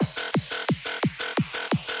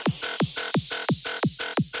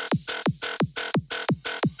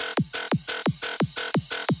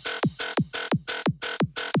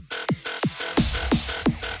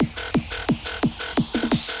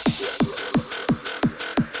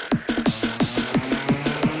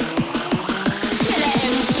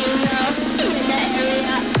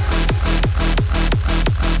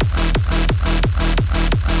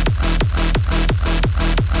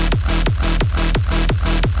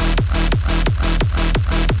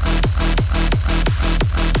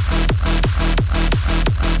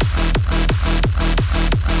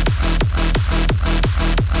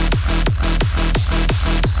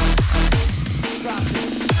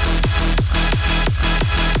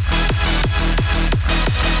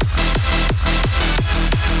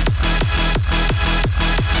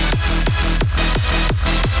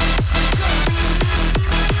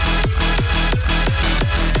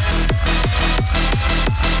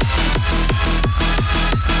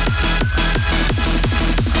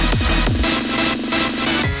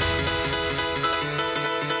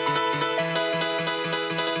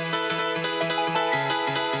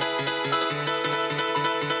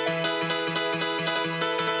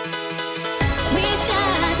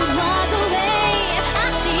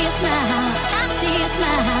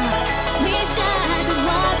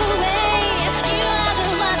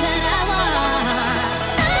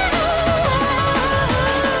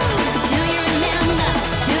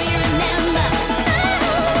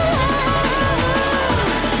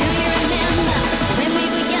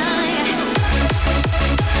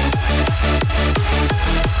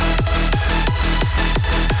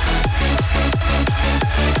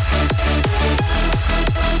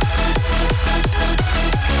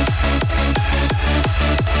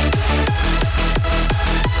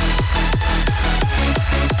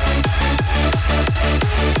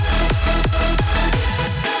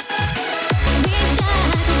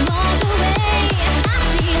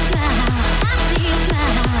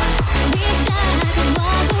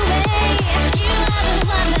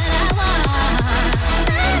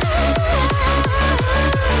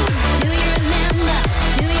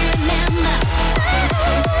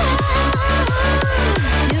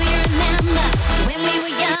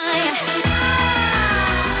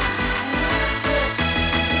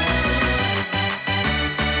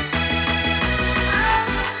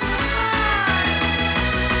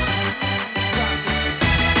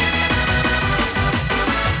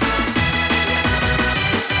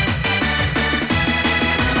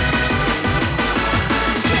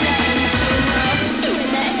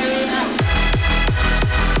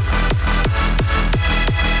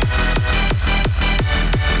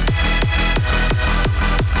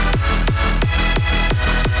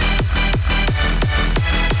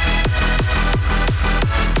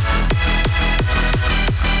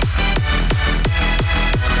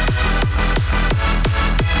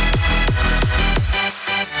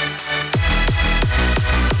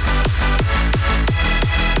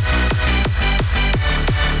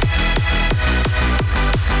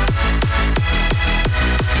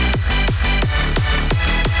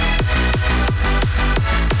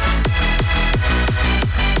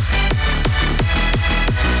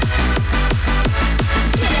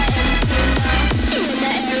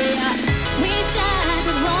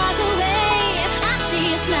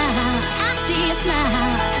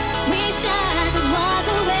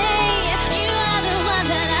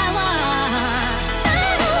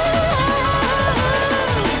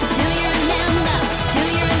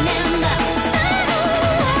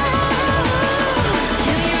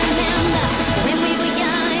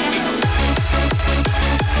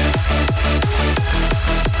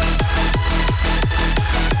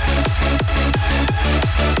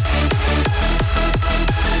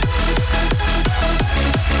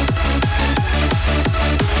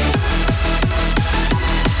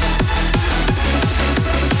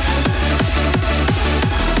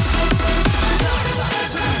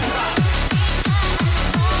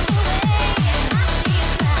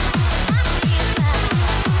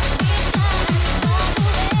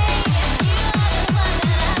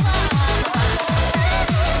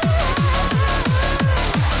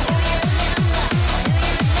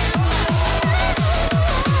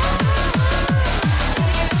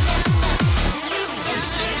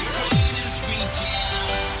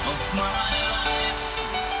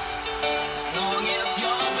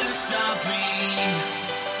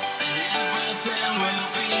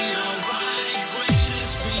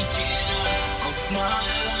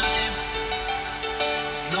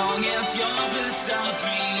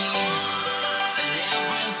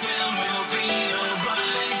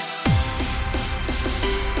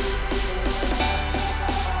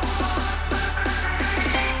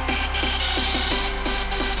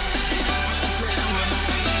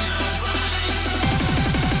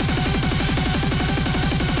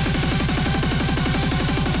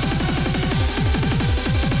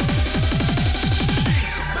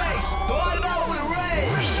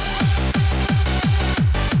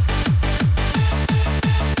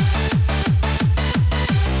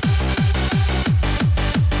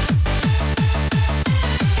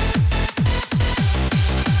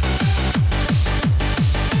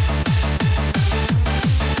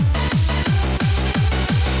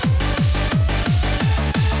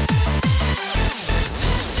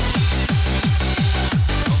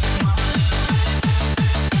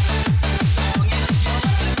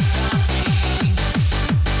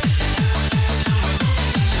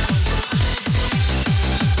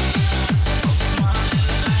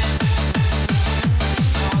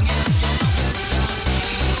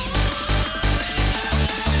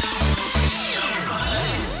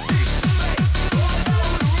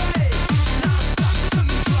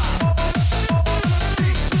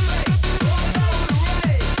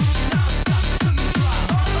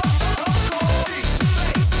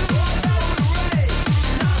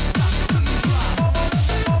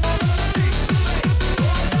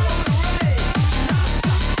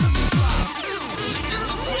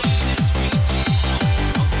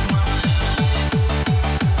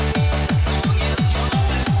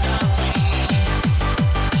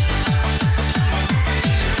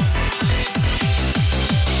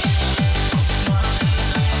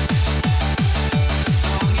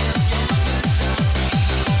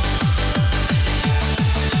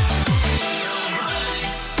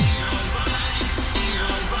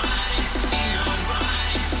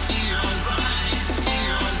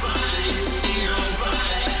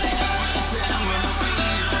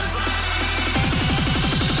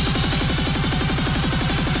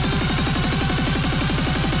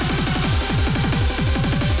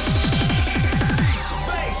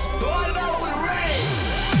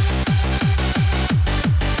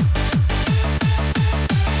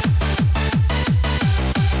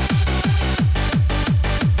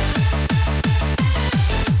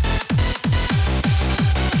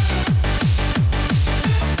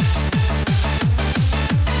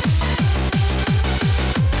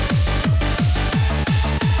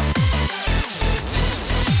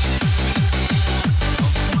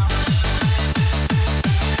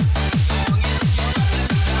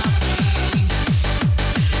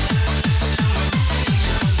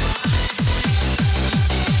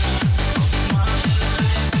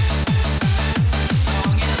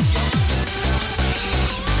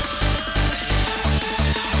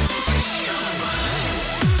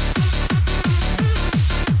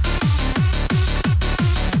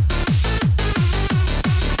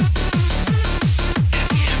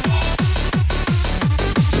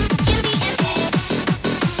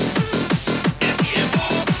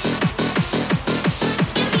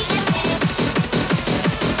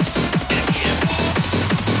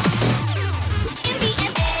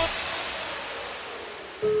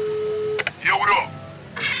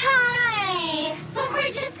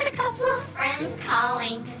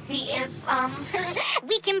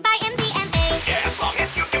We can buy MDMA. Yeah, as long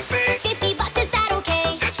as you can pay. $50, is that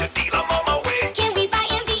okay? That's a deal, I'm on my way. Can we buy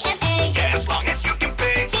MDMA? Yeah, as long as you can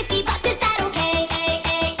pay. $50, is that okay?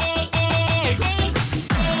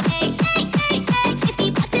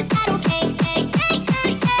 $50, is that okay?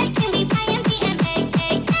 Can we buy MDMA?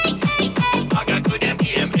 I got good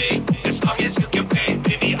MDMA. As long as you can pay,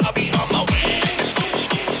 baby, I'll be on my way.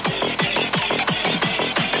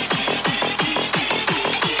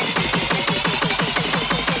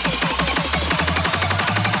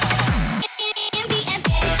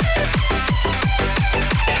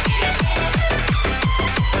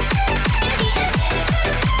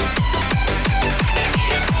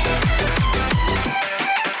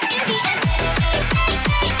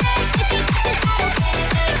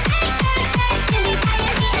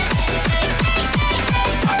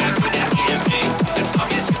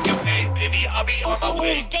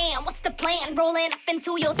 Oh, damn, what's the plan? Rolling up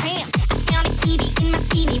into your town. I found a TV in my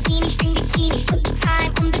teeny weeny string bikini.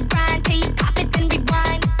 Showtime on the grind, pay pop it then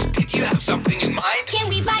rewind. Did you have something in mind? Can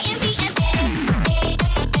we buy MDMA?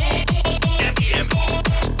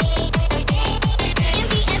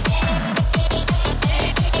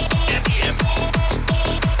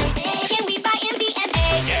 Can we buy MDMA?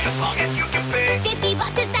 Yeah, as long as you can pay.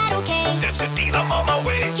 $50, is that okay? That's a deal, I'm on my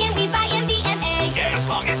way. Can we buy MDMA? Yeah, as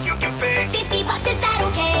long as you can pay. $50, is that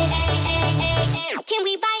okay?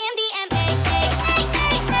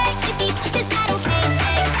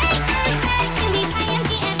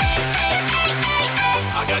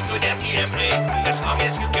 got good MDMA. As long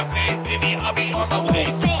as you can pay, baby, I'll be on my way.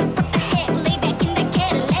 Sweat, what the heck? Lay back in the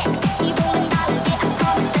Cadillac. Keep rolling dollars, yeah, I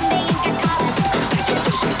promise, and they ain't got collars. Did you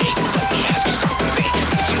listen, hey? Let me ask you something, baby.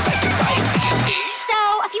 Would you like to buy MDMA? So,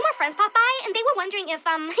 a few more friends popped by, and they were wondering if,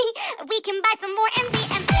 we can buy some more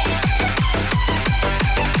MDMA.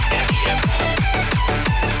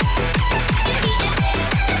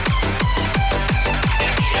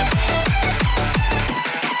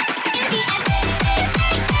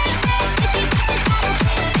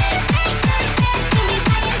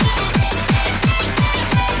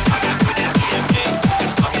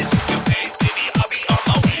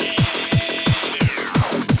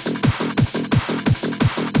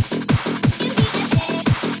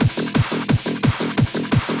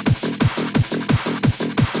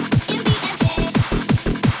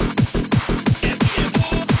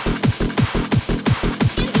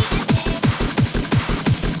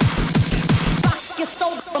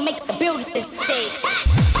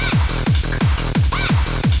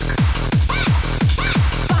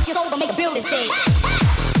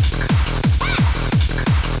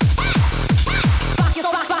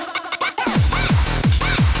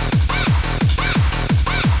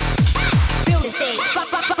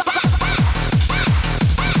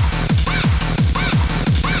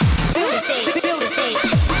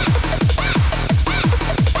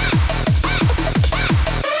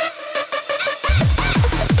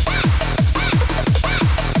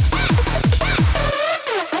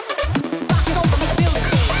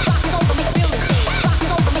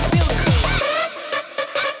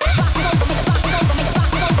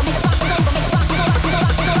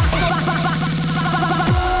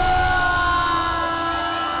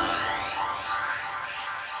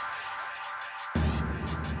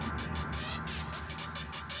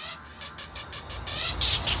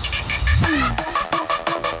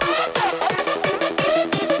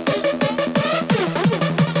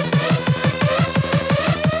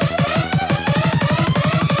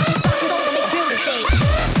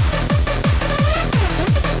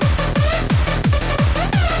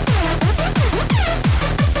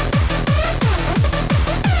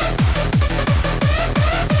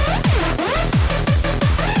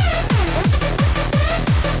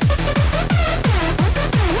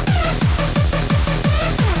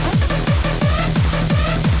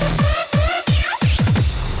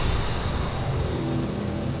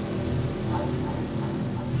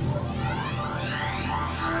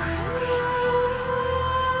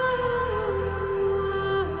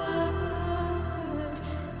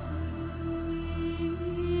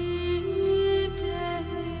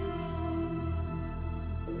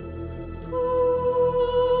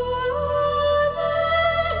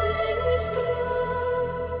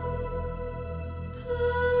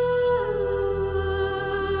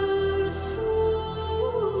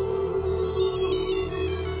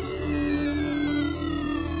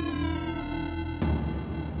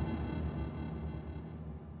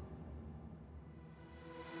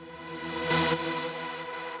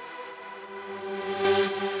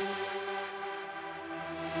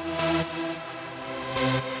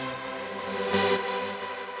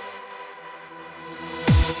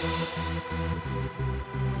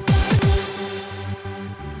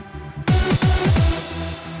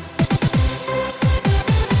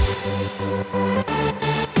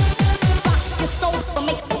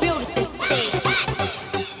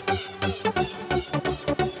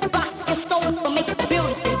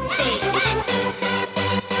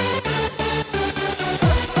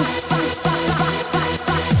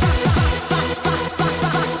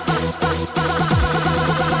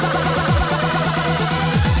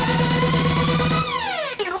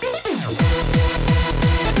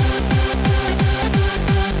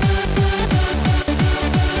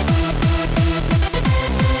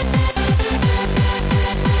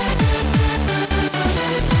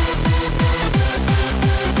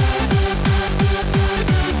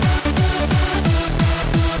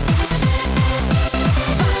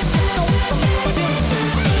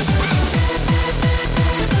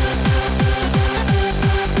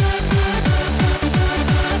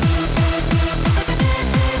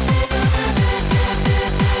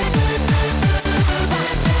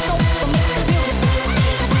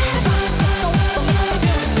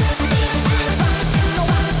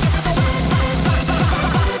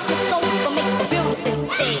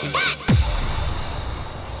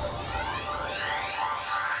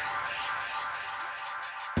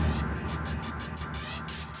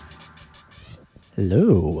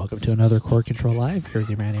 Hello, welcome to another Core Control Live here at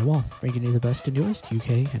the Iranian Wall, bringing you the best and newest UK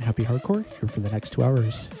and happy hardcore here for the next 2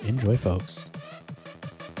 hours. Enjoy, folks.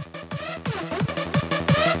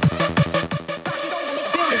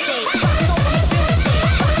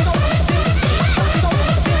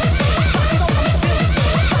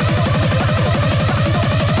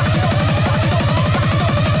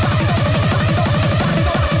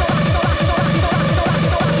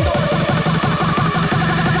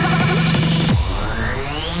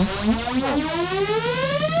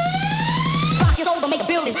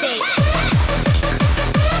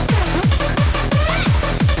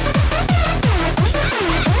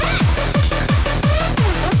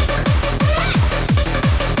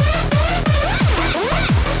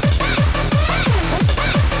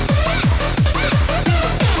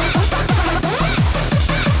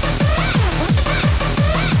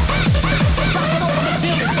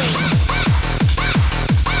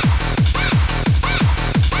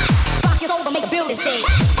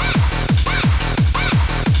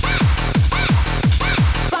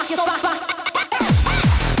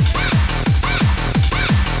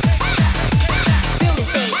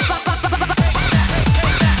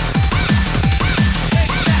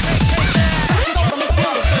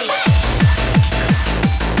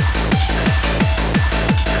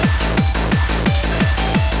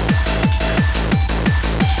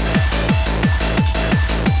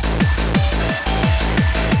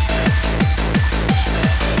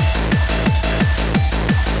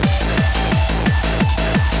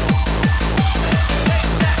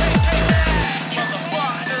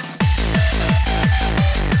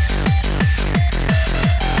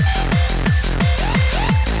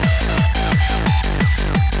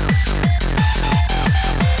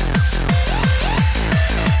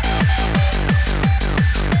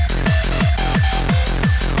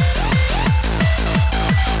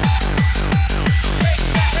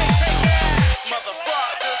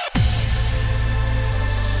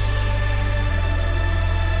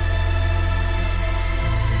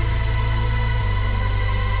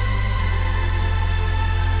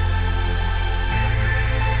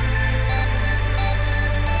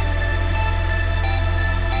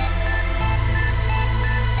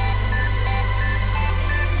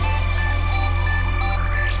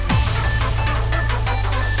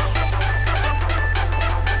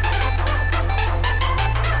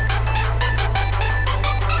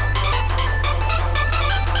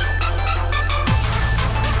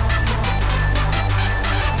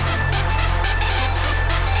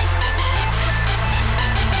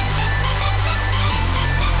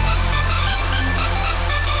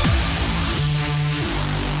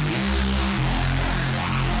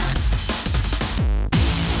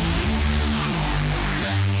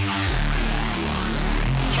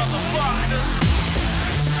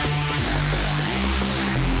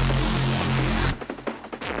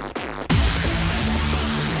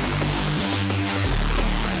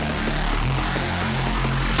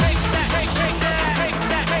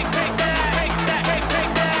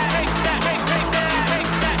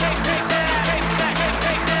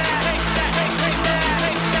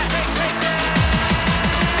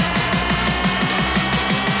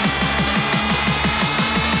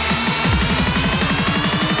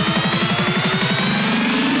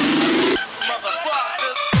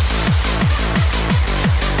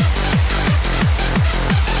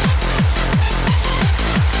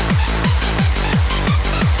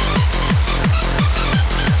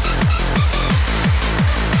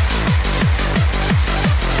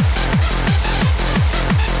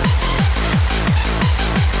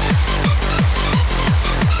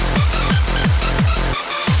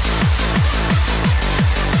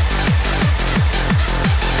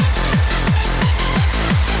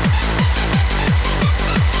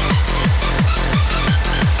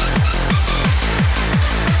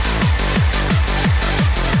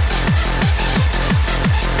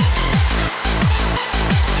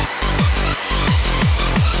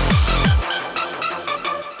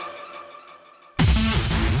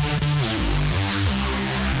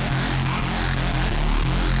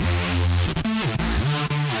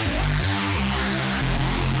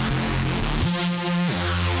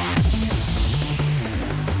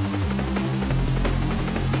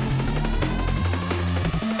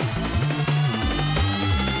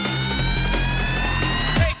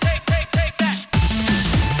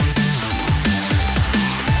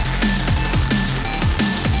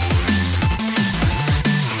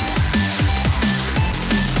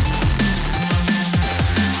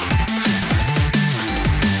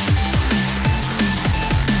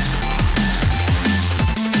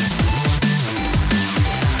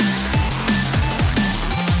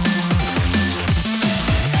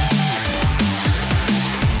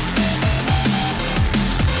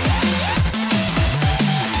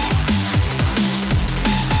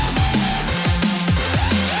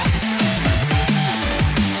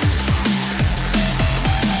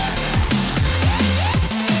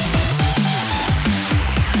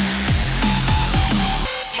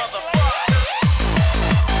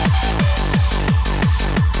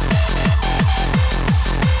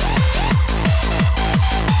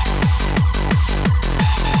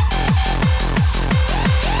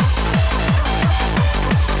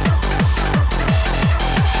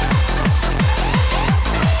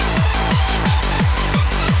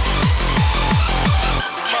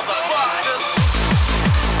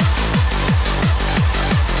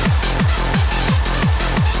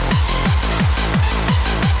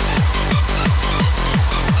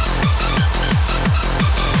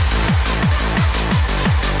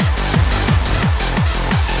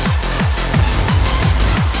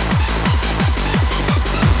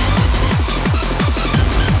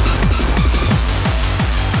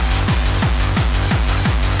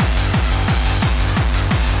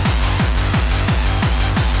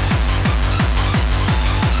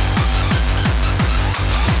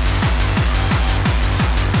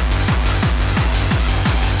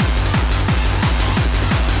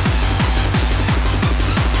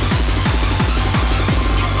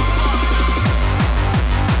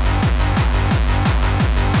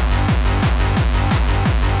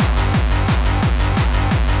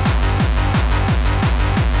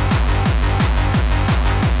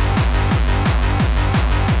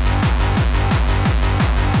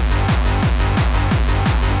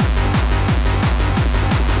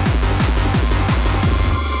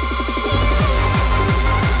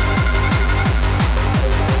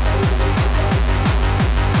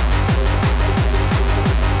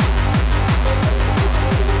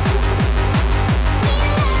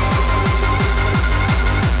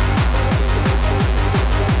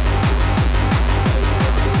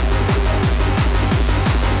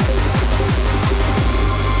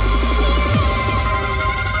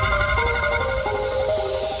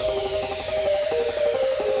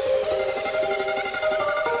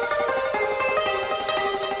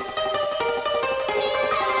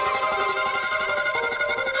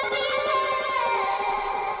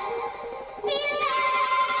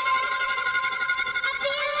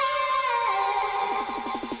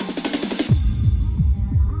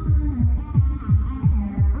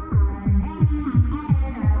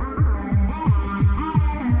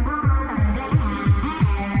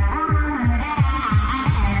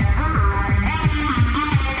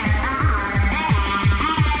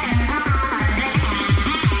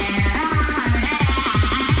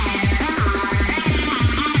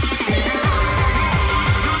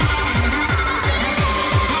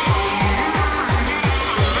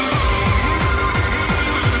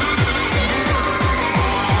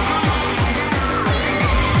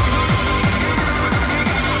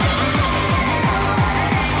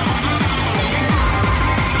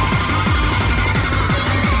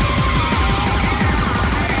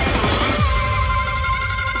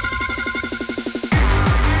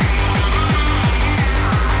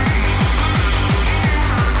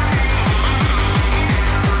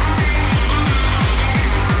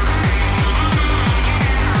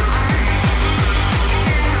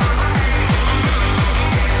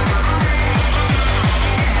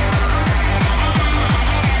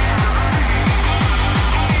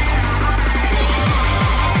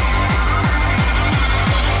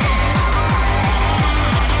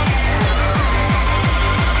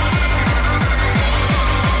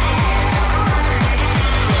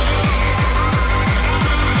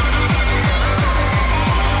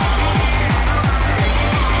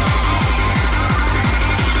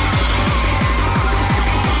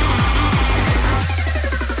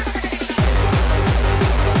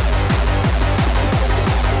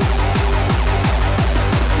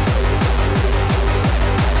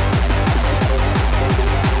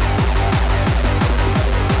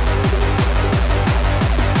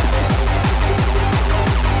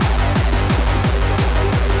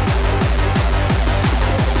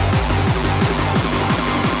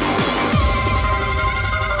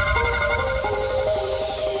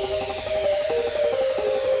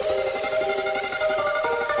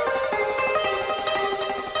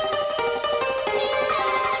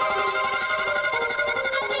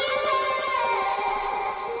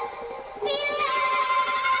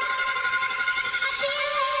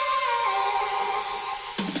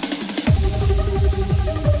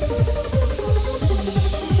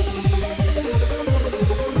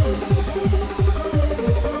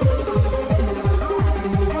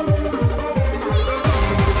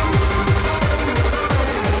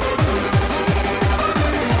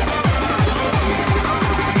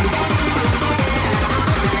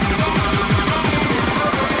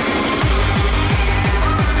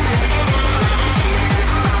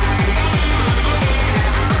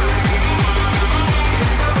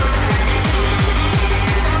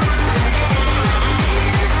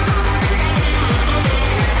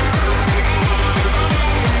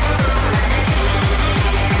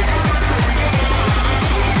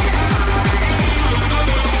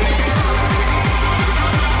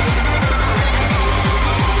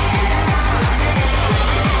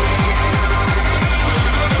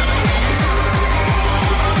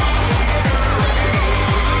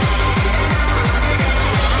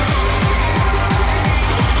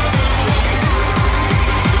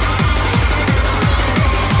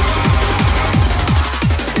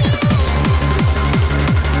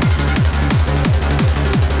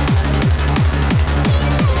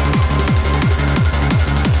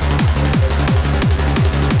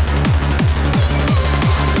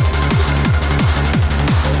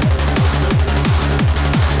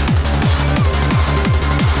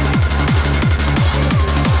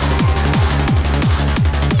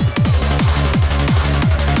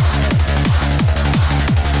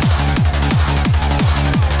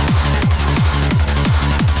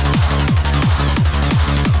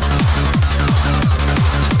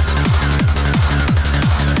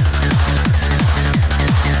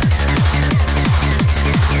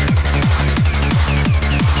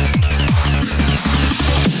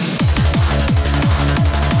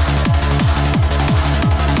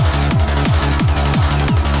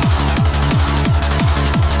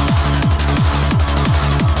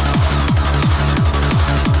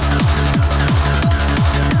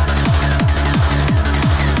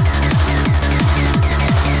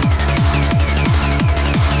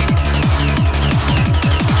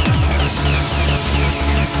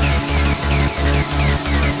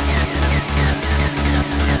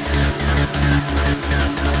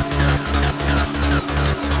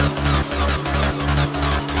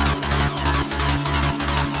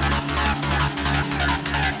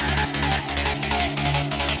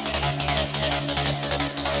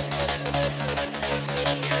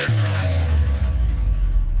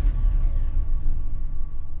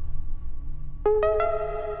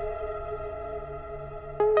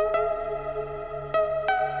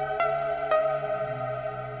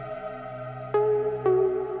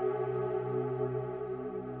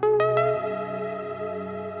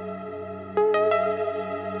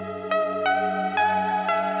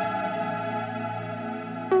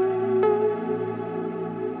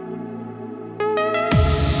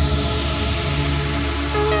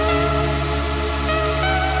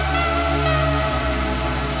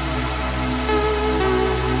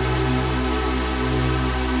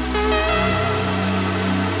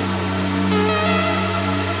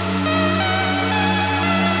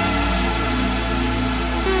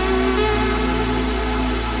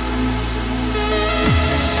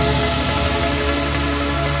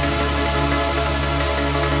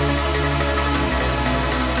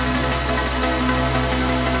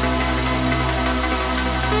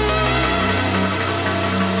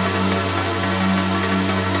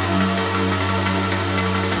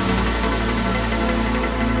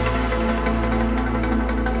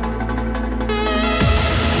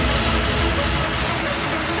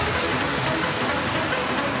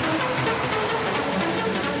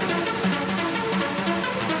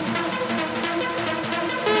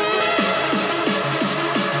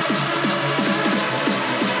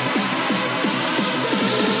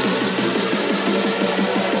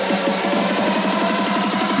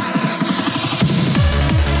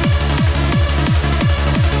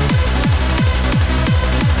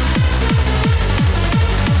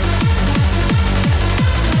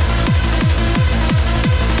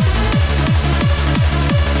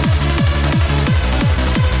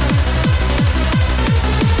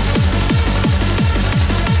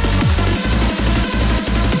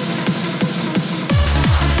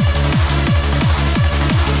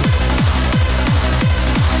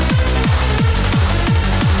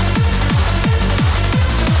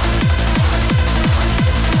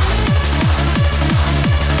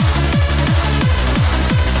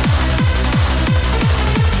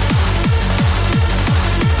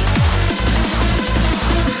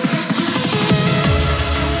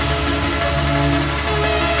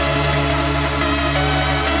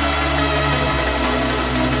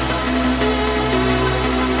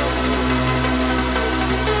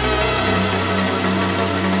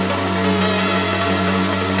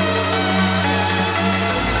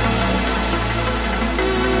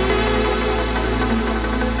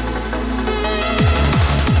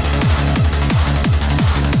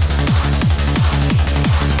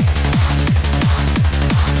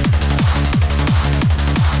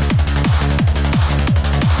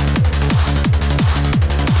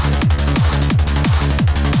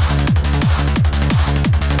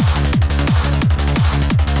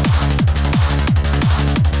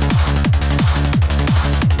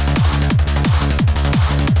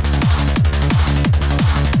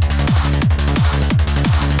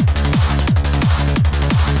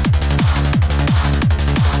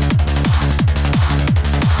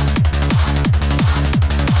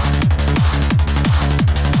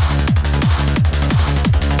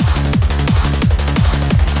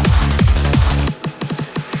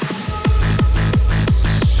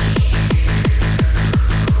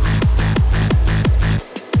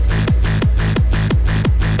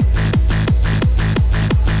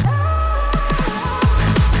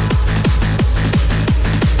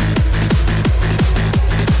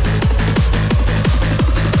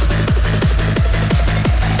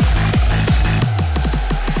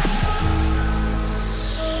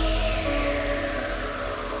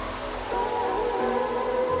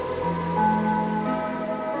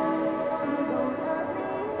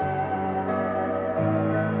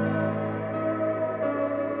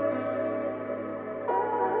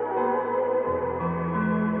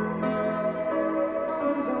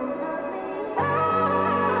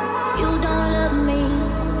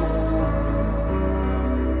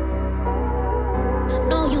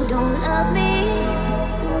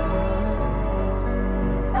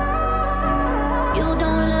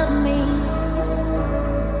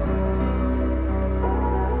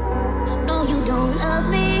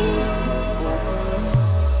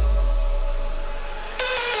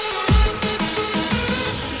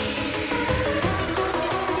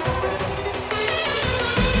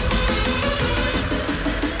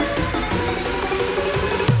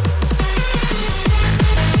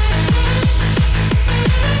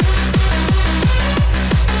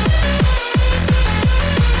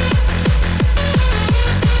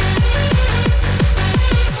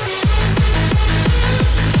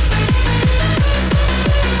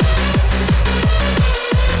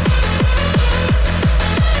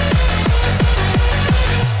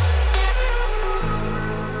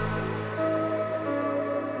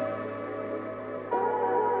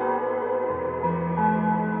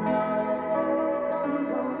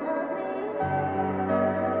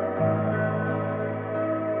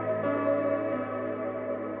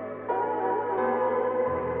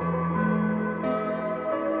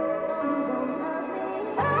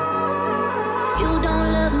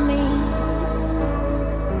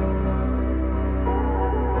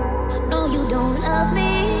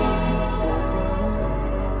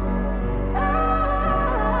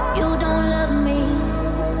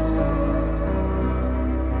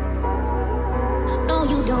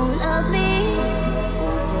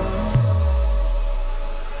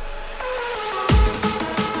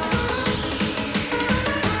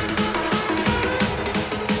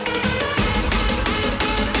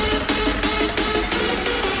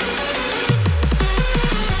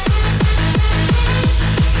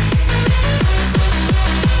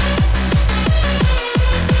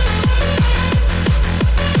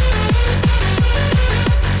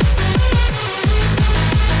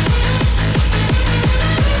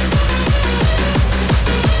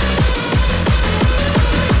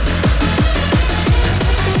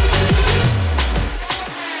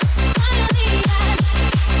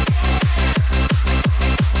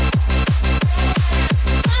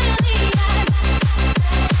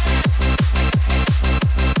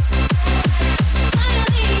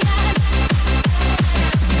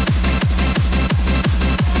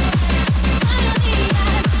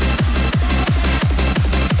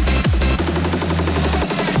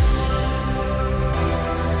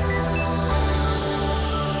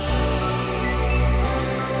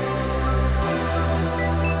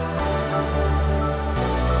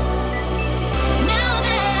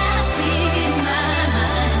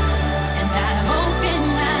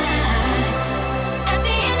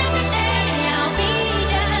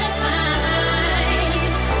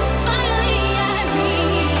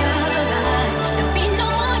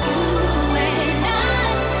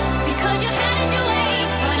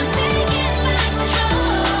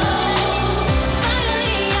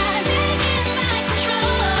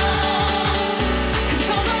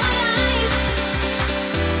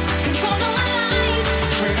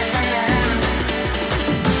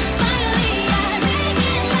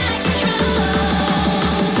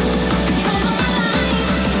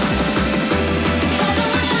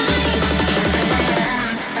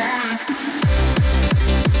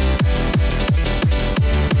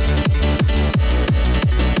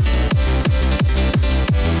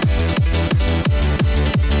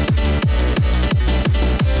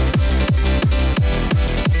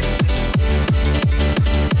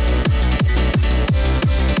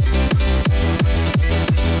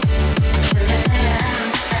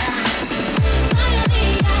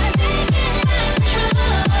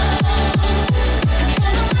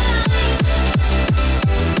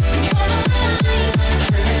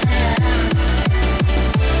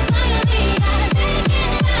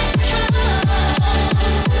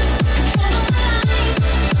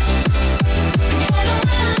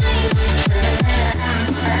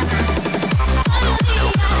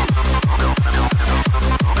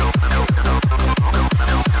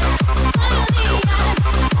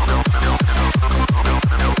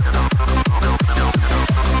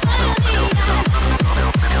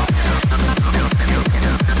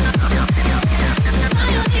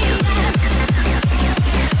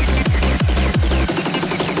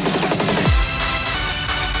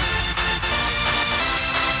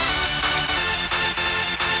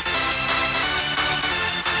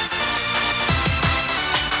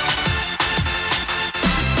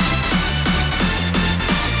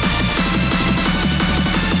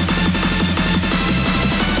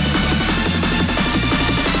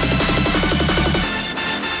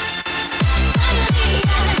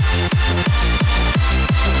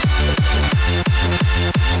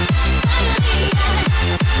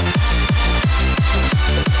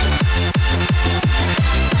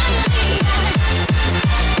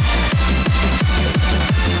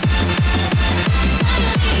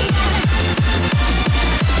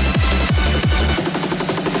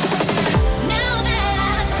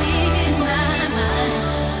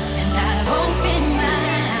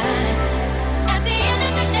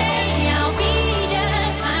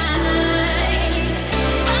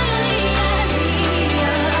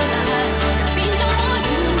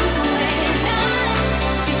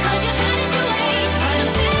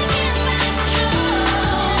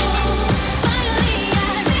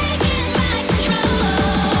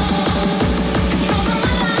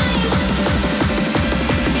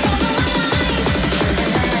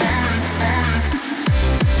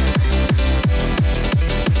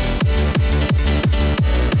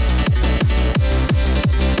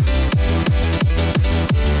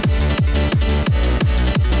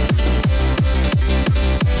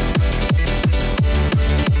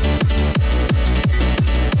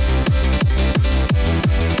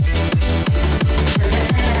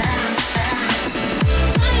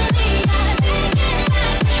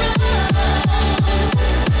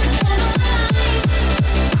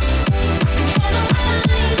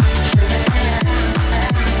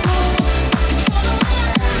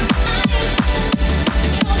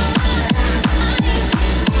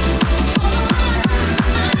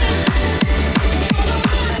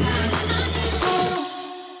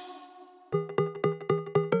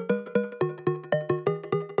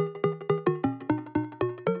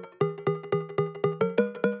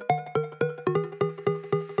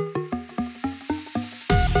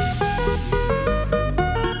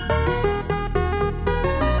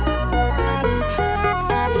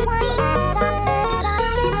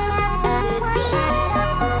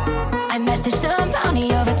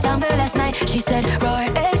 She said, roar,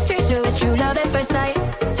 it's true love at first sight.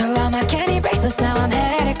 Throw out my candy bracelets, now I'm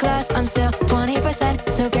headed to class. I'm still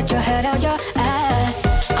 20%, so get your head out your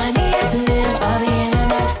ass. I'm the antonym of the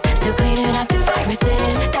internet, still cleaning up the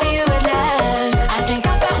viruses that you had left. I think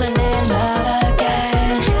I'm falling in love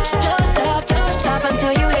again. Don't stop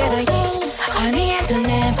until you hear the I'm the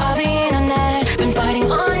antonym of the internet, been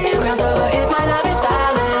fighting on new grounds over if my love is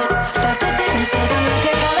valid. Fuck the cynicism, let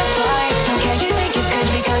the colors fly. Don't care you think it's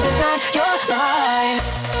cringe because it's not your life.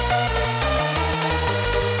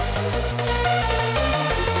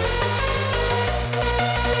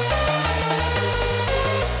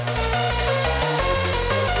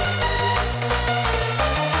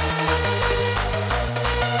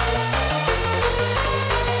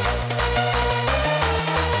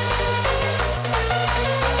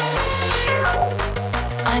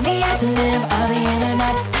 I'm the antonym of the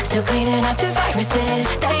internet, still cleaning up the viruses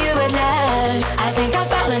that you had left. I think I'm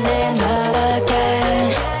falling in love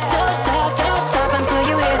again. Don't stop until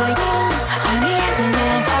you hear the I'm the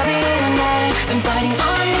antonym of the internet, been fighting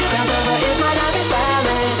on new grounds over if my love is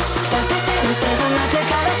valid. Fuck the cynicism, let the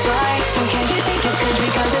colors fly. Don't care you think it's cringe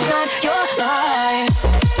because it's not your life.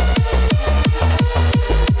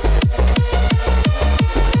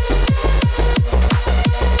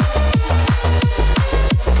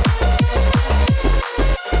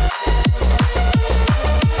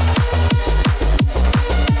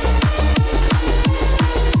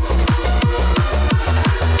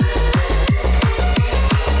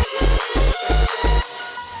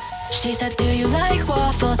 She said, do you like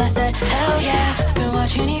waffles? I said, hell yeah. Been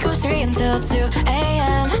watching Equals 3 until 2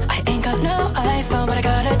 a.m. I ain't got no iPhone, but I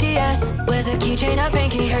got a DS with a keychain, a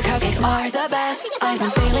pinky, her cupcakes are the best. I've been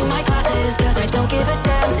failing my classes cause I don't give a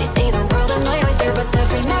damn. They say the world is my oyster, but the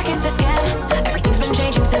free market's a scam. Everything's been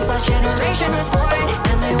changing since last generation was born,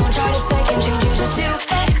 and they won't try to take and change it to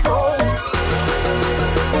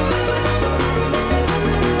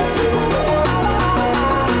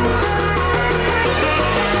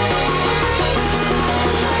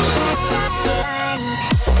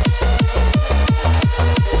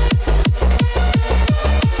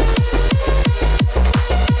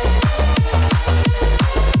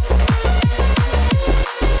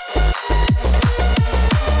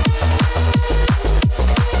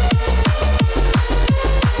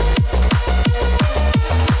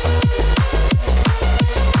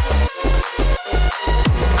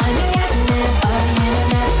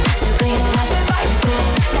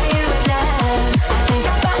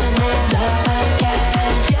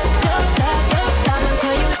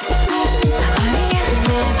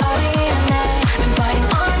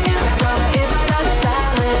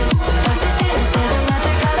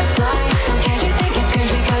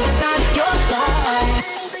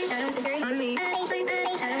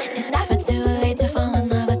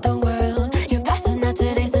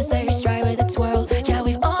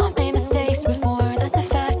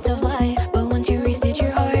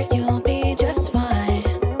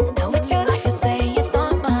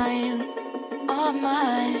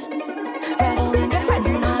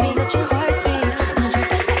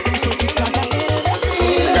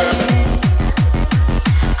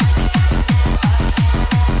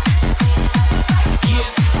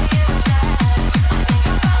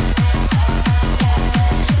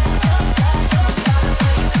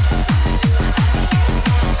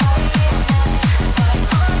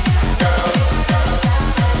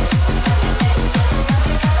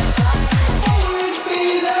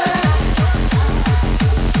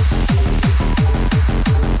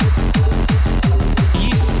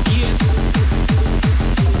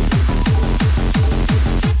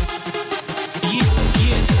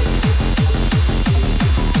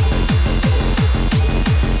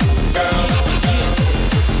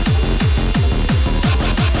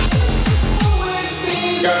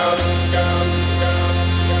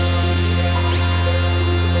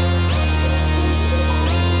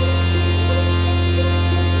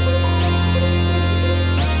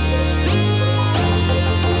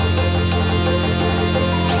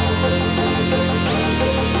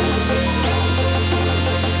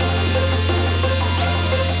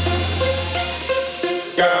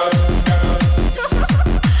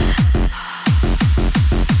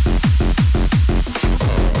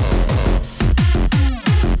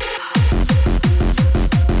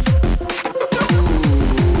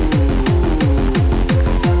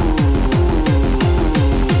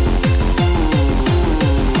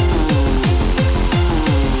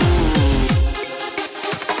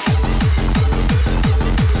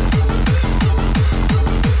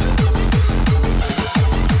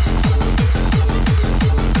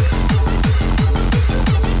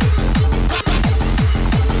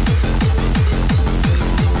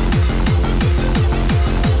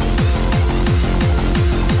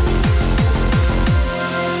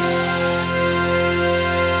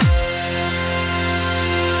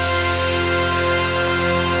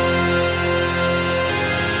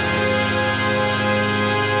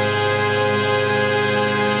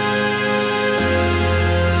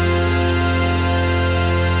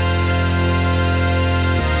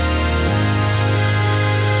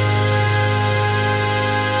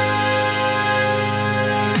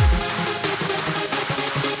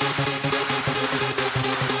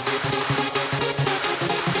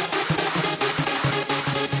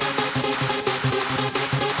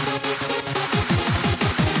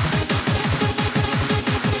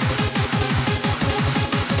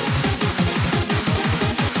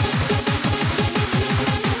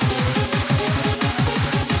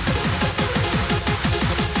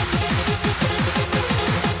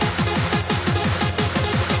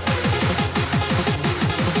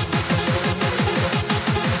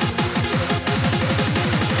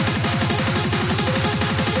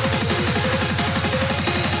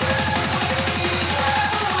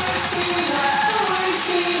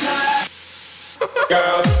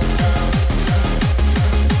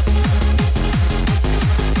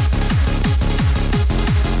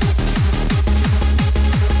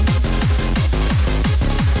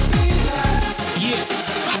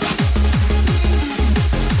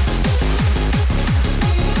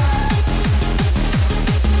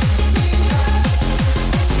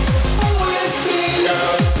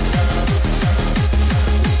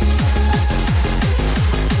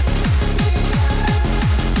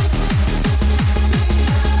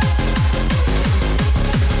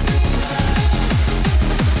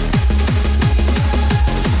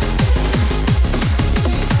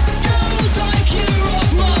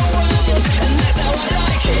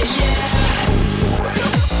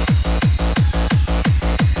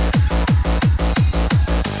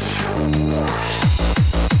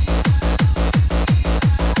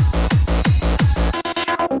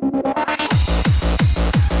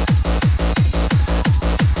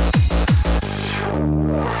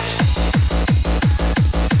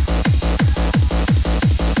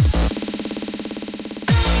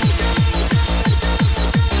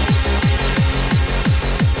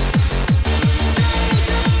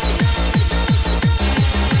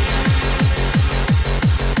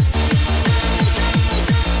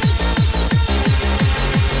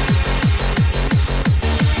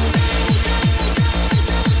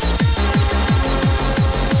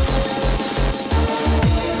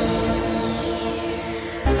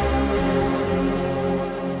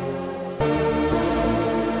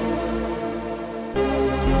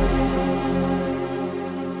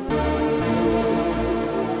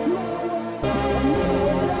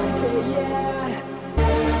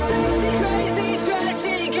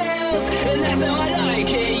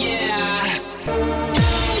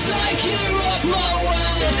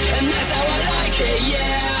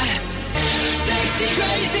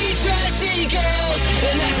crazy, trashy girls,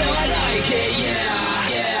 and that's how I like it, yeah,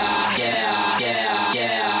 yeah, yeah, yeah,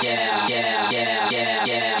 yeah, yeah, yeah, yeah, yeah,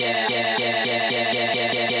 yeah, yeah, yeah,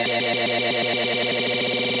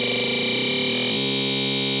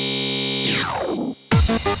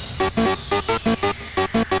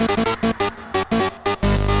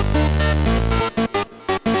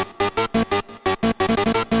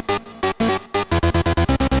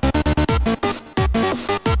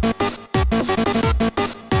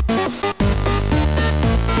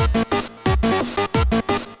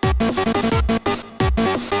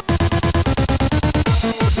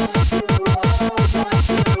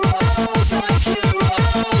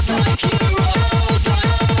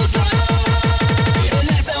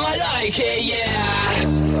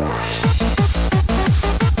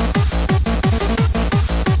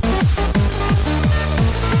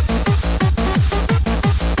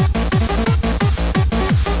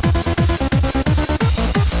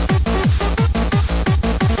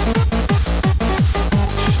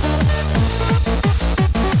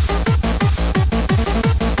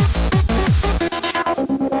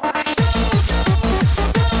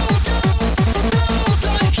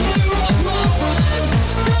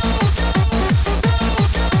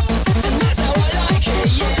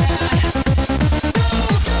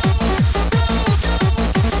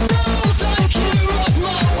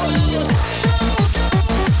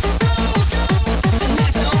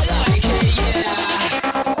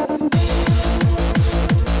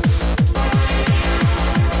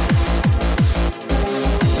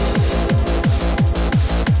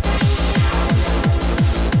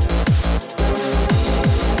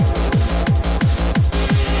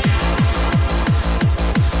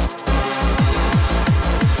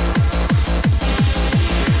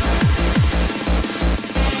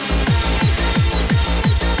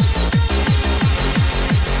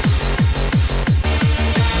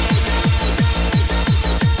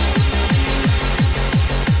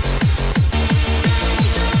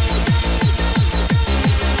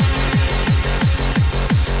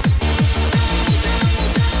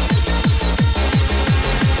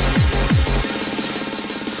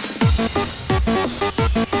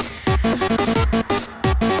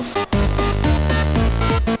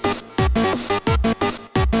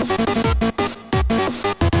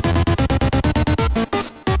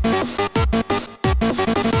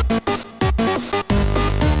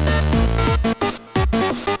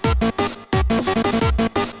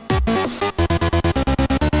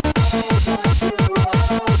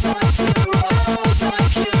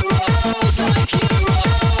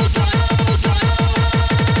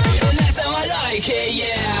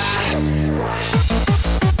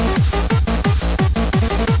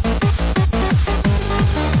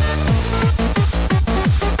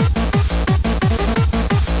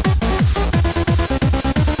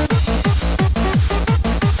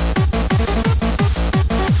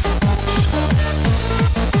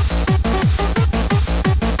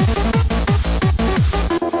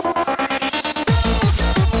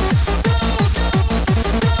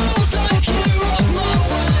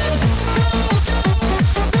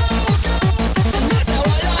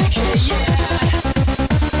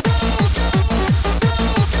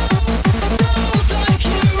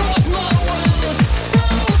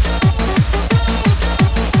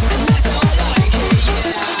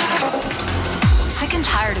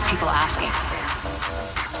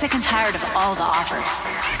 all the offers.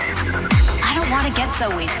 I don't want to get so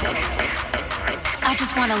wasted. I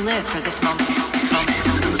just want to live for this moment.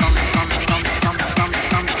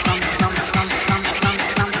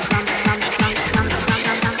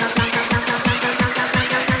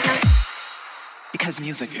 Because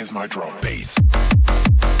music is my drum bass.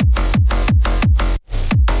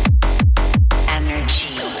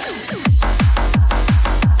 Energy.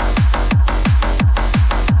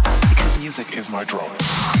 Because music is my drum.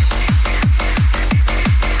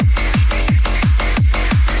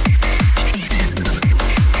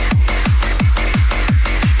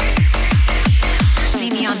 See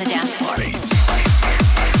me on the dance floor. Bass.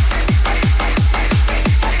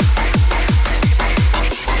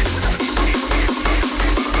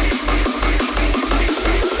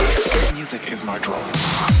 Music is my drum.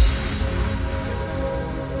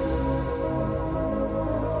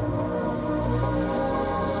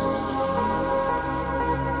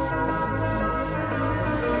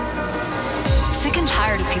 Sick and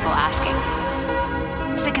tired of people asking.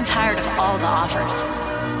 Sick and tired of all the offers.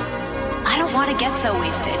 I don't want to get so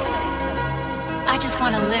wasted. I just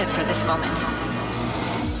want to live for this moment.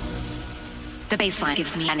 The bassline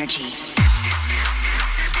gives me energy.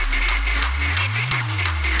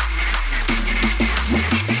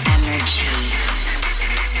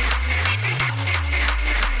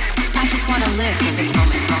 live for this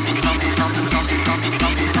moment.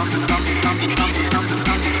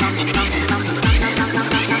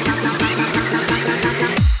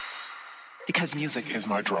 Because music is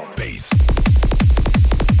my drum. Bass.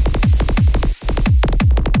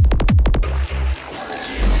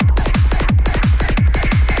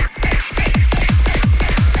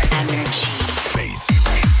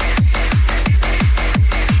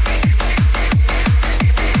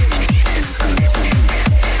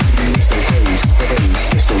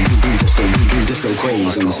 Disco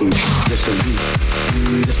craze, disco beat,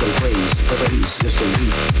 disco craze, disco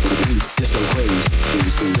beat, disco craze,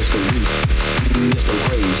 disco beat, disco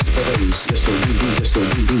craze, disco beat, disco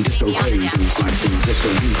beat, disco craze, disco beat,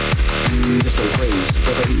 disco craze,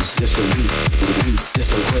 disco beat,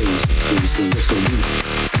 disco craze, disco beat,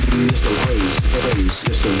 disco craze,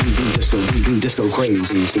 disco beat, disco beat, disco craze, disco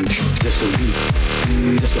beat,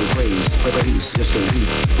 disco craze, disco beat,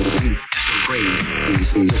 disco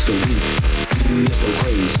craze, disco beat. Disco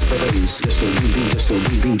craze, disco beat, disco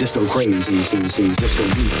beat, disco craze, disco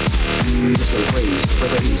beat, disco craze,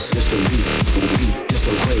 disco beat,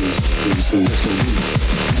 disco craze, disco beat,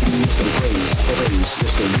 disco craze,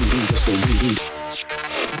 disco beat, disco beat,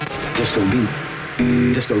 disco beat,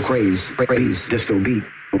 disco craze, disco beat,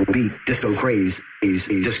 disco craze,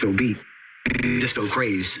 disco beat, disco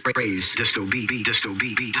craze, disco beat,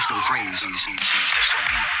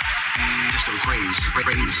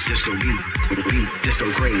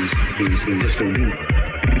 disco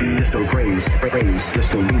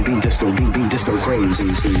beat, disco craze, disco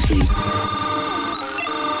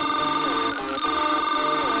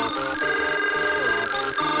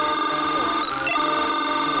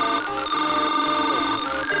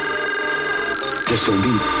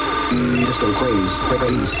beat. Disco craze, disco beat, disco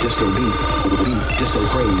craze, disco beat, disco craze, disco beat, disco beat, disco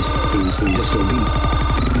craze, disco beat,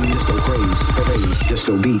 disco craze,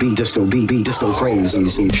 disco beat, disco craze,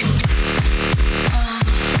 disco beat.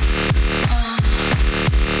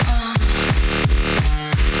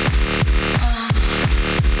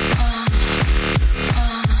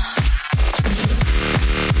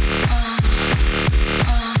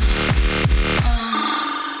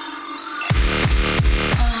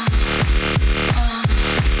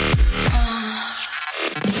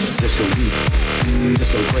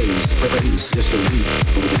 Disco craze, disco beat,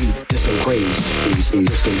 disco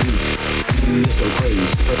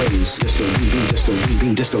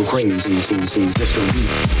beat, disco craze, disco craze, disco beat, disco craze,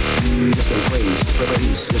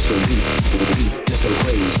 disco beat, disco craze, disco beat, disco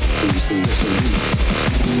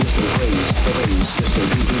craze, disco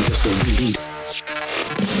beat, disco beat.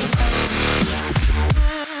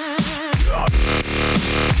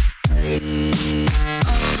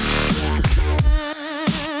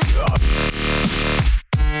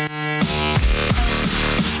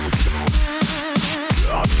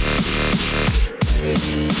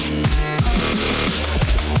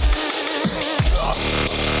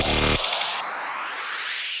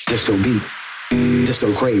 Disco beat,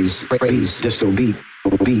 disco craze, disco beat,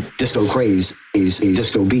 disco craze,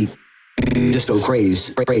 disco beat, disco craze,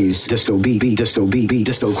 disco beat, disco beat,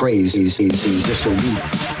 disco craze, disco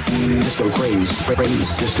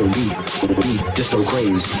beat, disco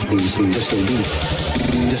craze,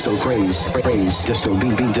 disco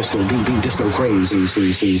beat, disco craze, disco beat,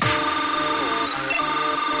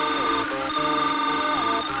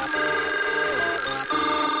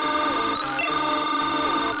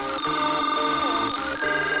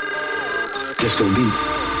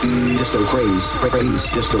 disco craze,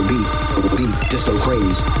 disco beat, disco beat, disco craze,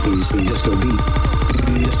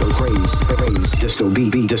 disco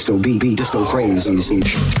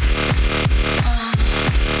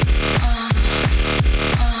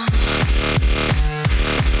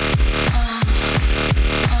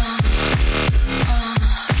beat,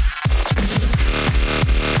 disco craze,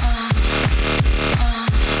 disco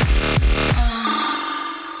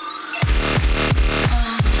beat,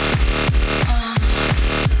 disco craze,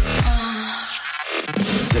 disco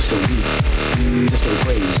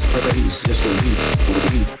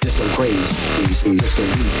beat,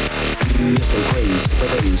 disco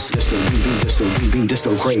craze, disco beat, disco beat, disco craze,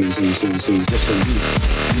 disco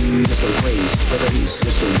craze, disco beat, disco craze,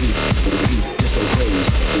 disco beat, disco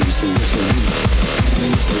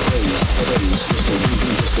craze, disco beat, disco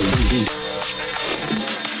craze, disco beat.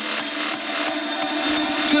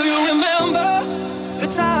 Do you remember the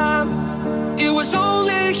time? It was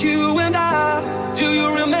only you and I. Do you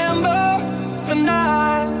remember the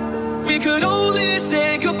night? We could only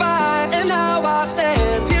say goodbye, and now I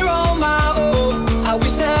stand here on my own. I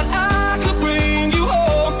wish that I could bring you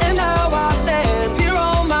home, and now I stand here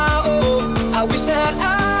on my own. I wish that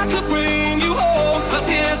I could bring you home, but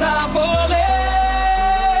tears are falling.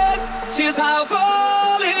 Tears are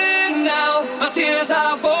falling now. My tears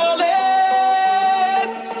are falling.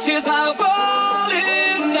 Tears are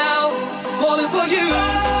falling now. Falling for you.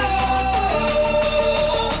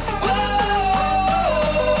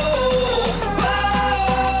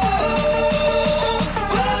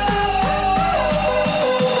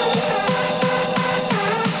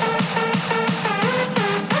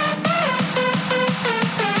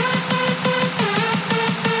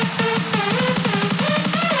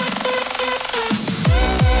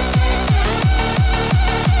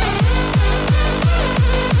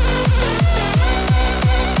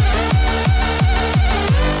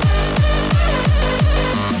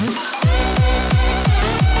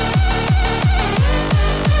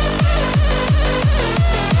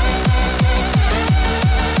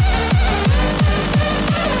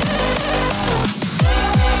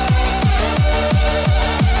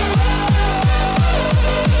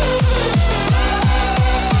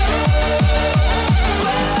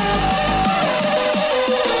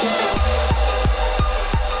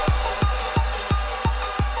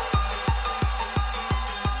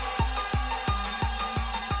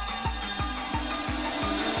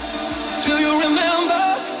 Do you remember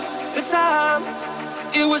the time?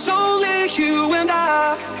 It was only you and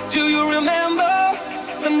I. Do you remember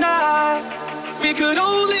the night? We could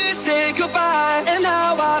only say goodbye. And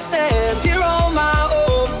now I stand here on my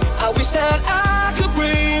own. I wish that I could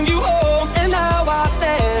bring you home. And now I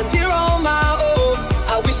stand here on my own.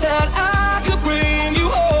 I wish that I could bring you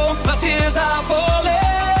home. My tears are falling.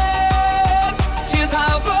 Tears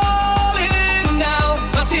are falling now.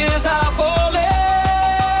 My tears are falling.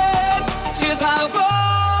 Tears are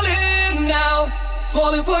falling now,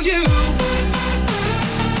 falling for you.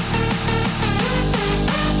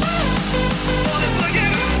 Falling for you.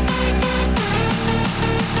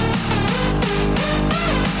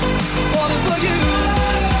 Falling for you.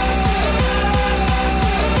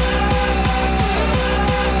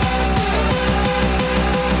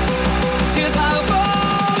 Tears are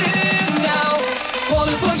falling now,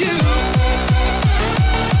 falling for you.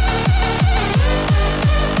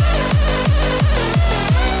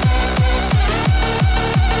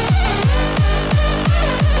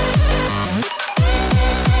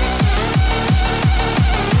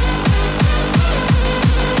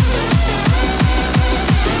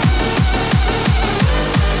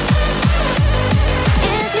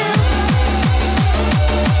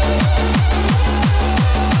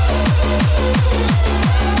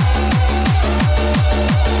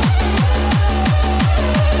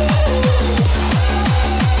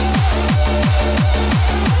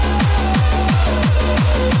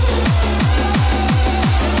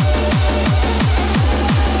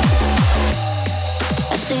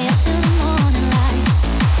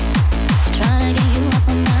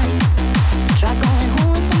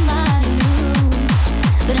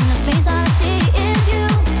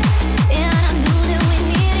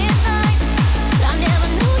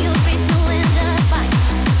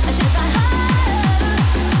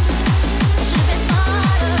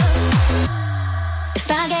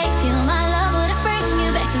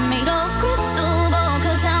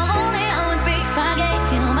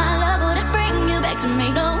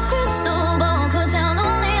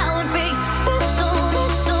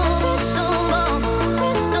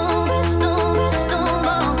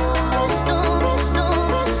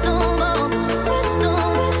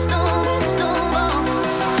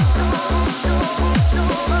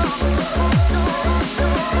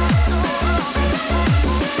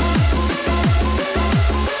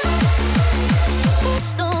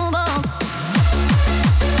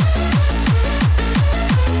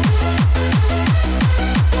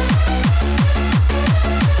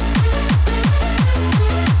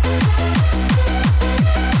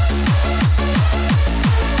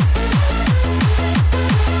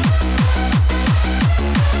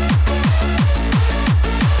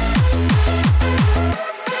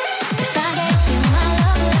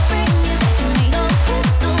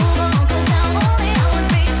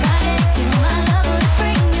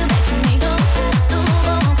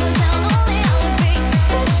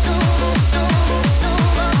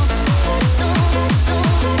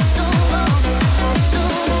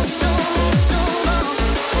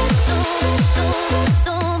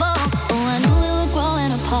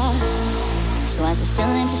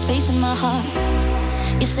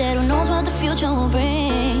 You said who knows what the future will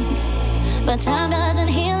bring, but time doesn't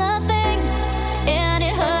heal a thing, and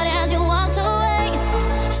it hurt as you walked away.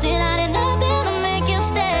 Still I did nothing to make you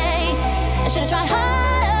stay. I should've tried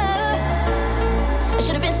harder, I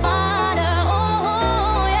should've been smarter.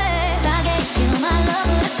 Oh yeah. If I gave you my love,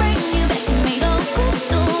 would it bring you back to me? No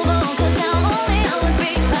crystal ball could tell only I would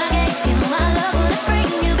be. If I gave you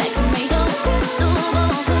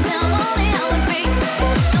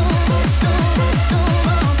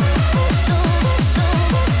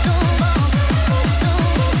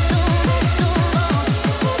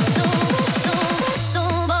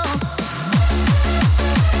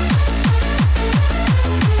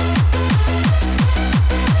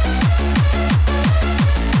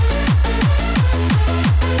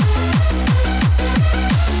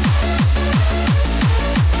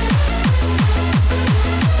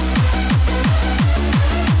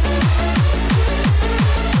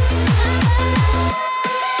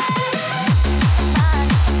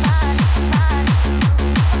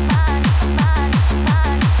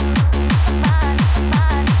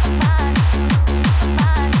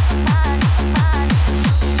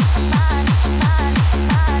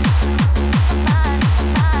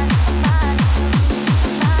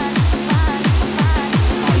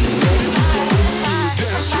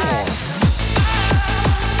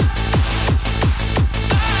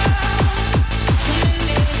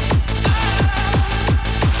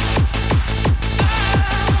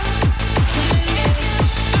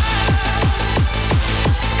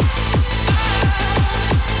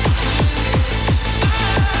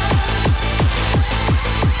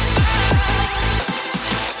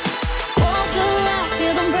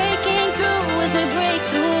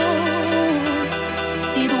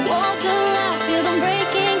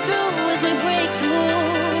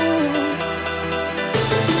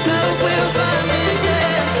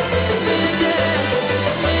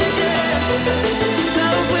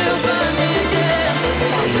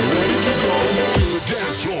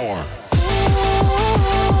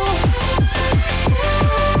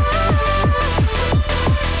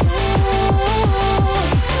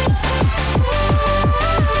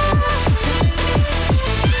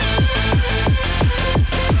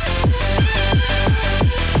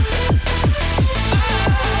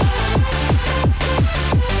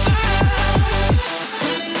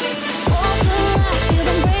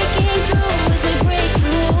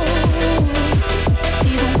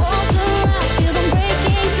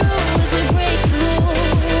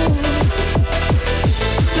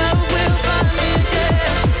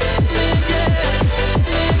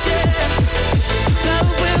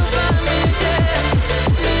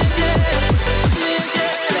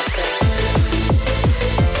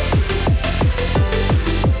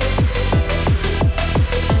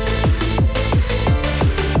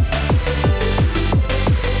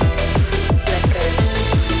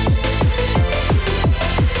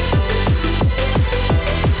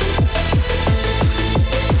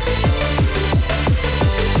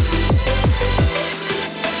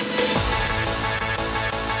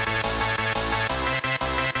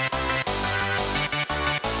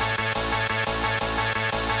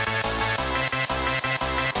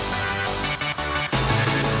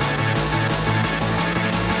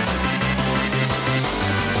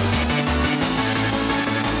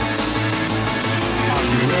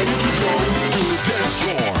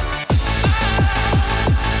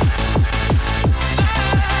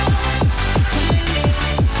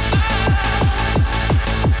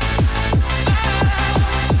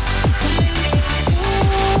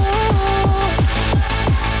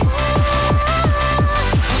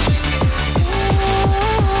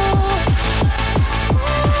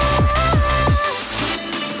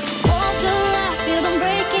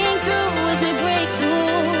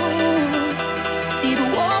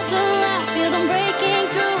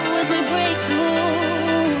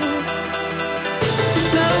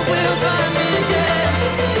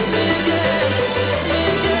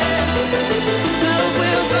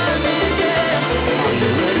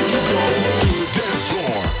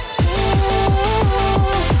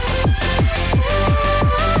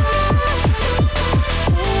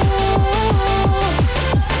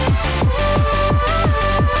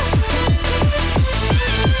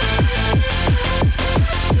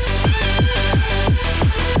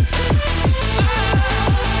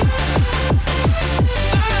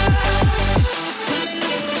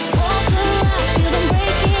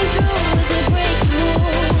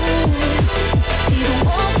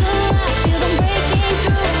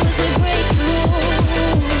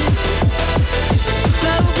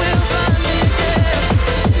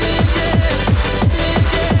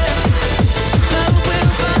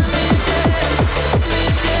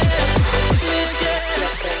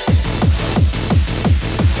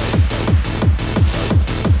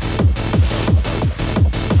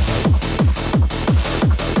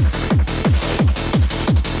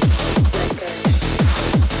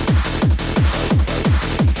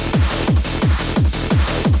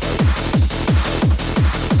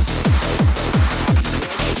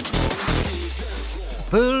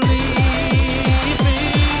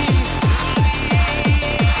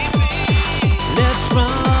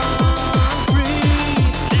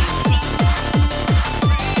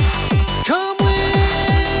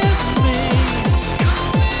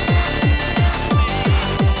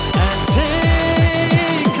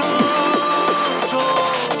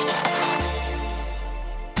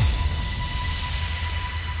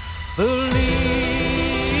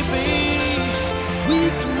Believe me, we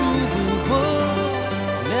can move the world.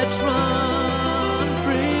 Let's run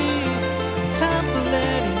free. Time for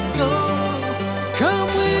letting go. Come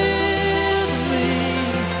with me.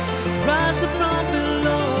 Rise up from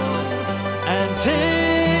below and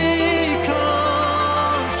take control.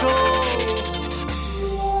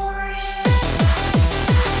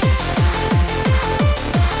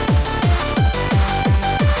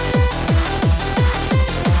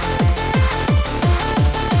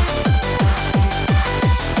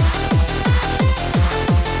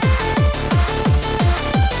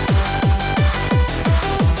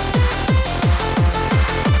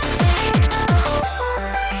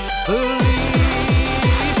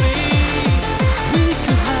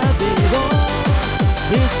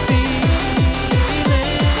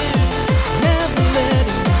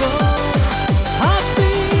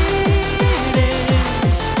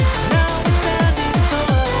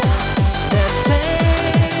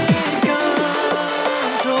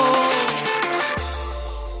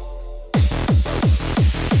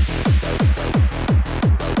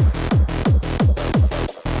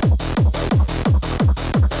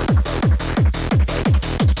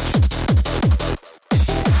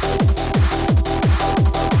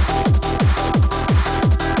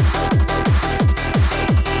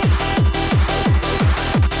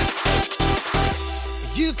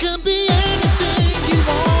 You can be anything you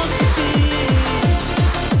want to be.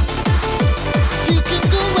 You can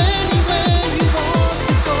go anywhere you want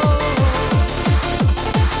to go.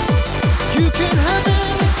 You can have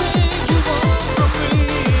anything you want from me.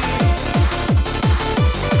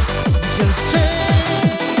 Just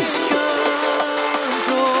take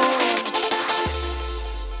control.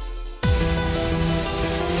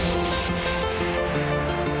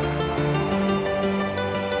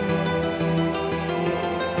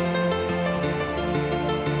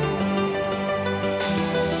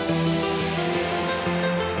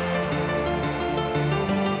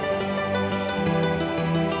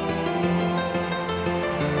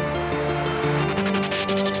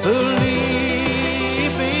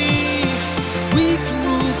 Believe me, we can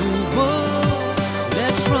move the world.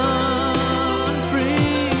 Let's run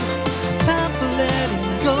free. Time for letting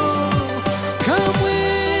go. Come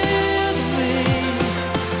with me.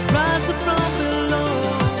 Rise up from below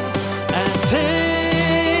and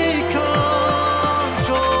take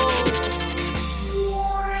control.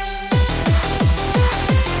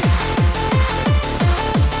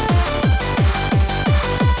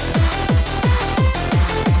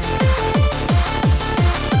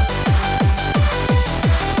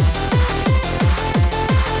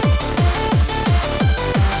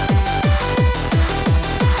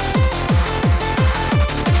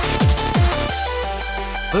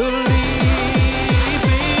 Believe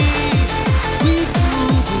me, we can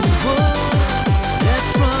move the world.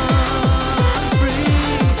 Let's run free.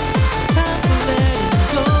 Time for letting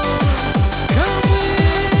go. Come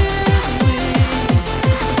with me.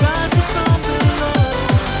 Rise up from below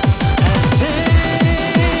and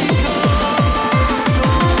take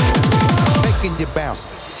control. Making you bounce.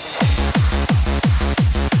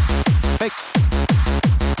 Make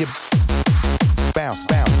you bounce,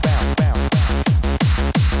 bounce, bounce, bounce.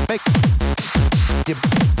 Make you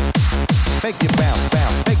bounce,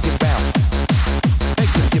 bounce, make you bounce,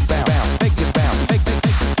 make you bounce, make you bounce, make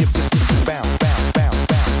you bounce, bounce, bounce,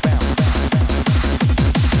 bounce, bounce,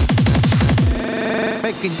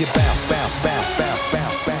 making you bounce, bounce, bounce, bounce,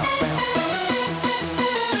 bounce, bounce, bounce.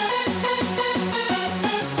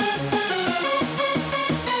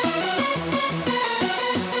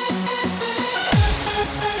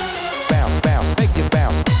 Bounce, bounce, make you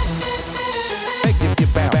bounce, make you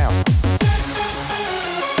bounce,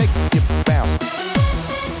 make you bounce,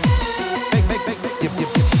 make you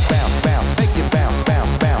bounce, bounce, make you bounce,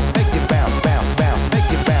 bounce, bounce, make you bounce, bounce, bounce,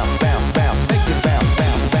 make you bounce, bounce, bounce, make you bounce,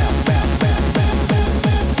 bounce, bounce, bounce, bounce,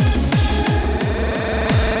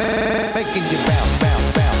 making you bounce, bounce,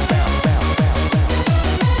 bounce, bounce, bounce, bounce.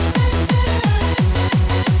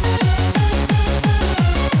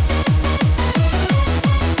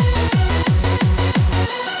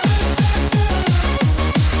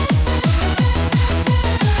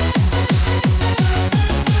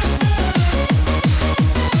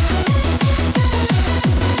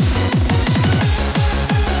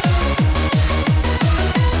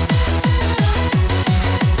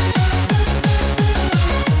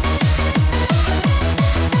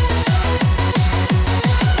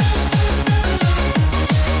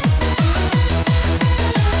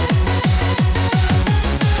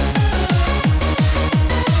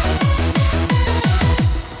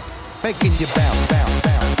 Making you bounce, bounce,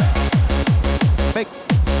 bounce, bounce. Make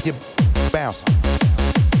you bounce.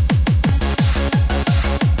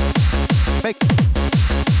 Make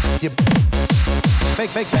you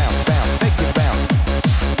make bounce, bounce, make you bounce.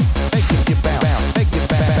 Make you bounce, make you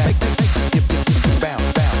bounce, make you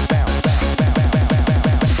bounce, bounce, bounce, bounce, bounce, bounce,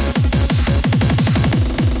 bounce.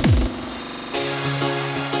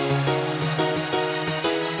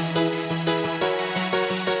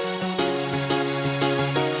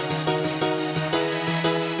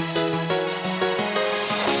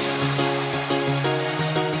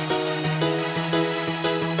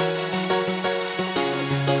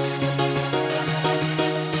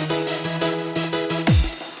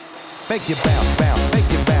 Make you bounce, bounce,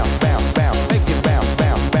 make you bounce, bounce, bounce, make you bounce,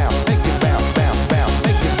 bounce, bounce, make you bounce, bounce, bounce,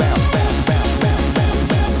 make you bounce, bounce, bounce, bounce,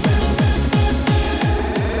 bounce, bounce.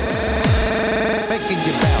 Making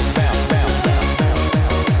you bounce, bounce, bounce, bounce, bounce,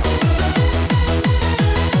 bounce.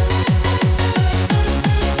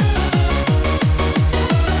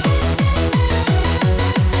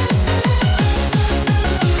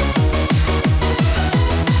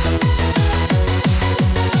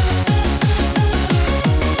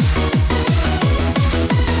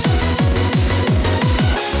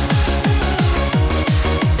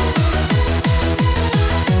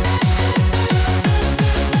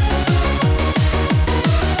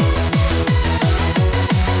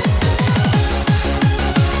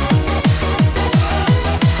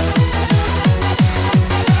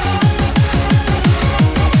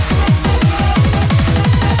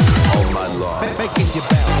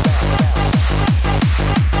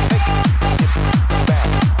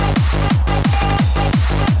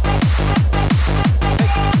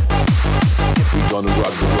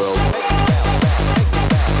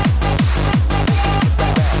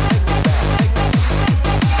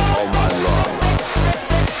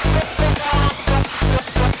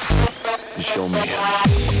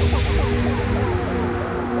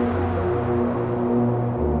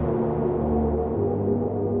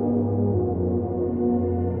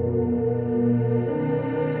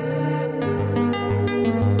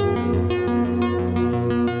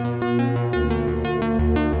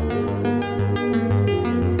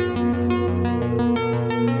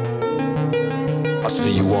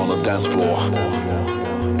 Dance floor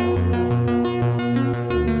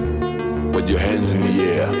with your hands in the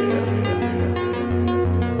air.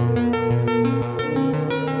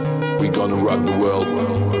 We gonna rock the world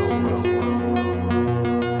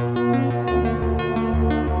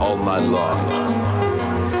all night long.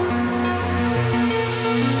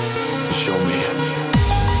 Show me.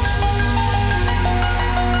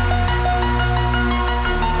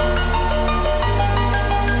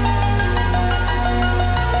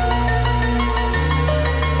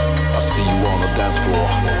 Dance floor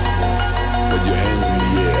with your hands in the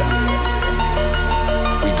air.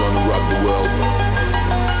 We gonna rock the world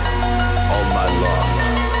all night long.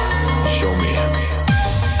 Show me.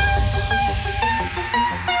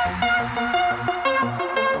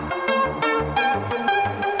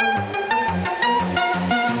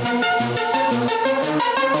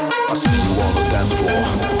 I see you on the dance floor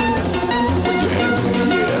with your hands in the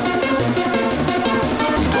air.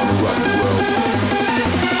 We gonna rock the world.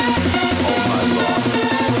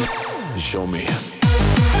 Show me.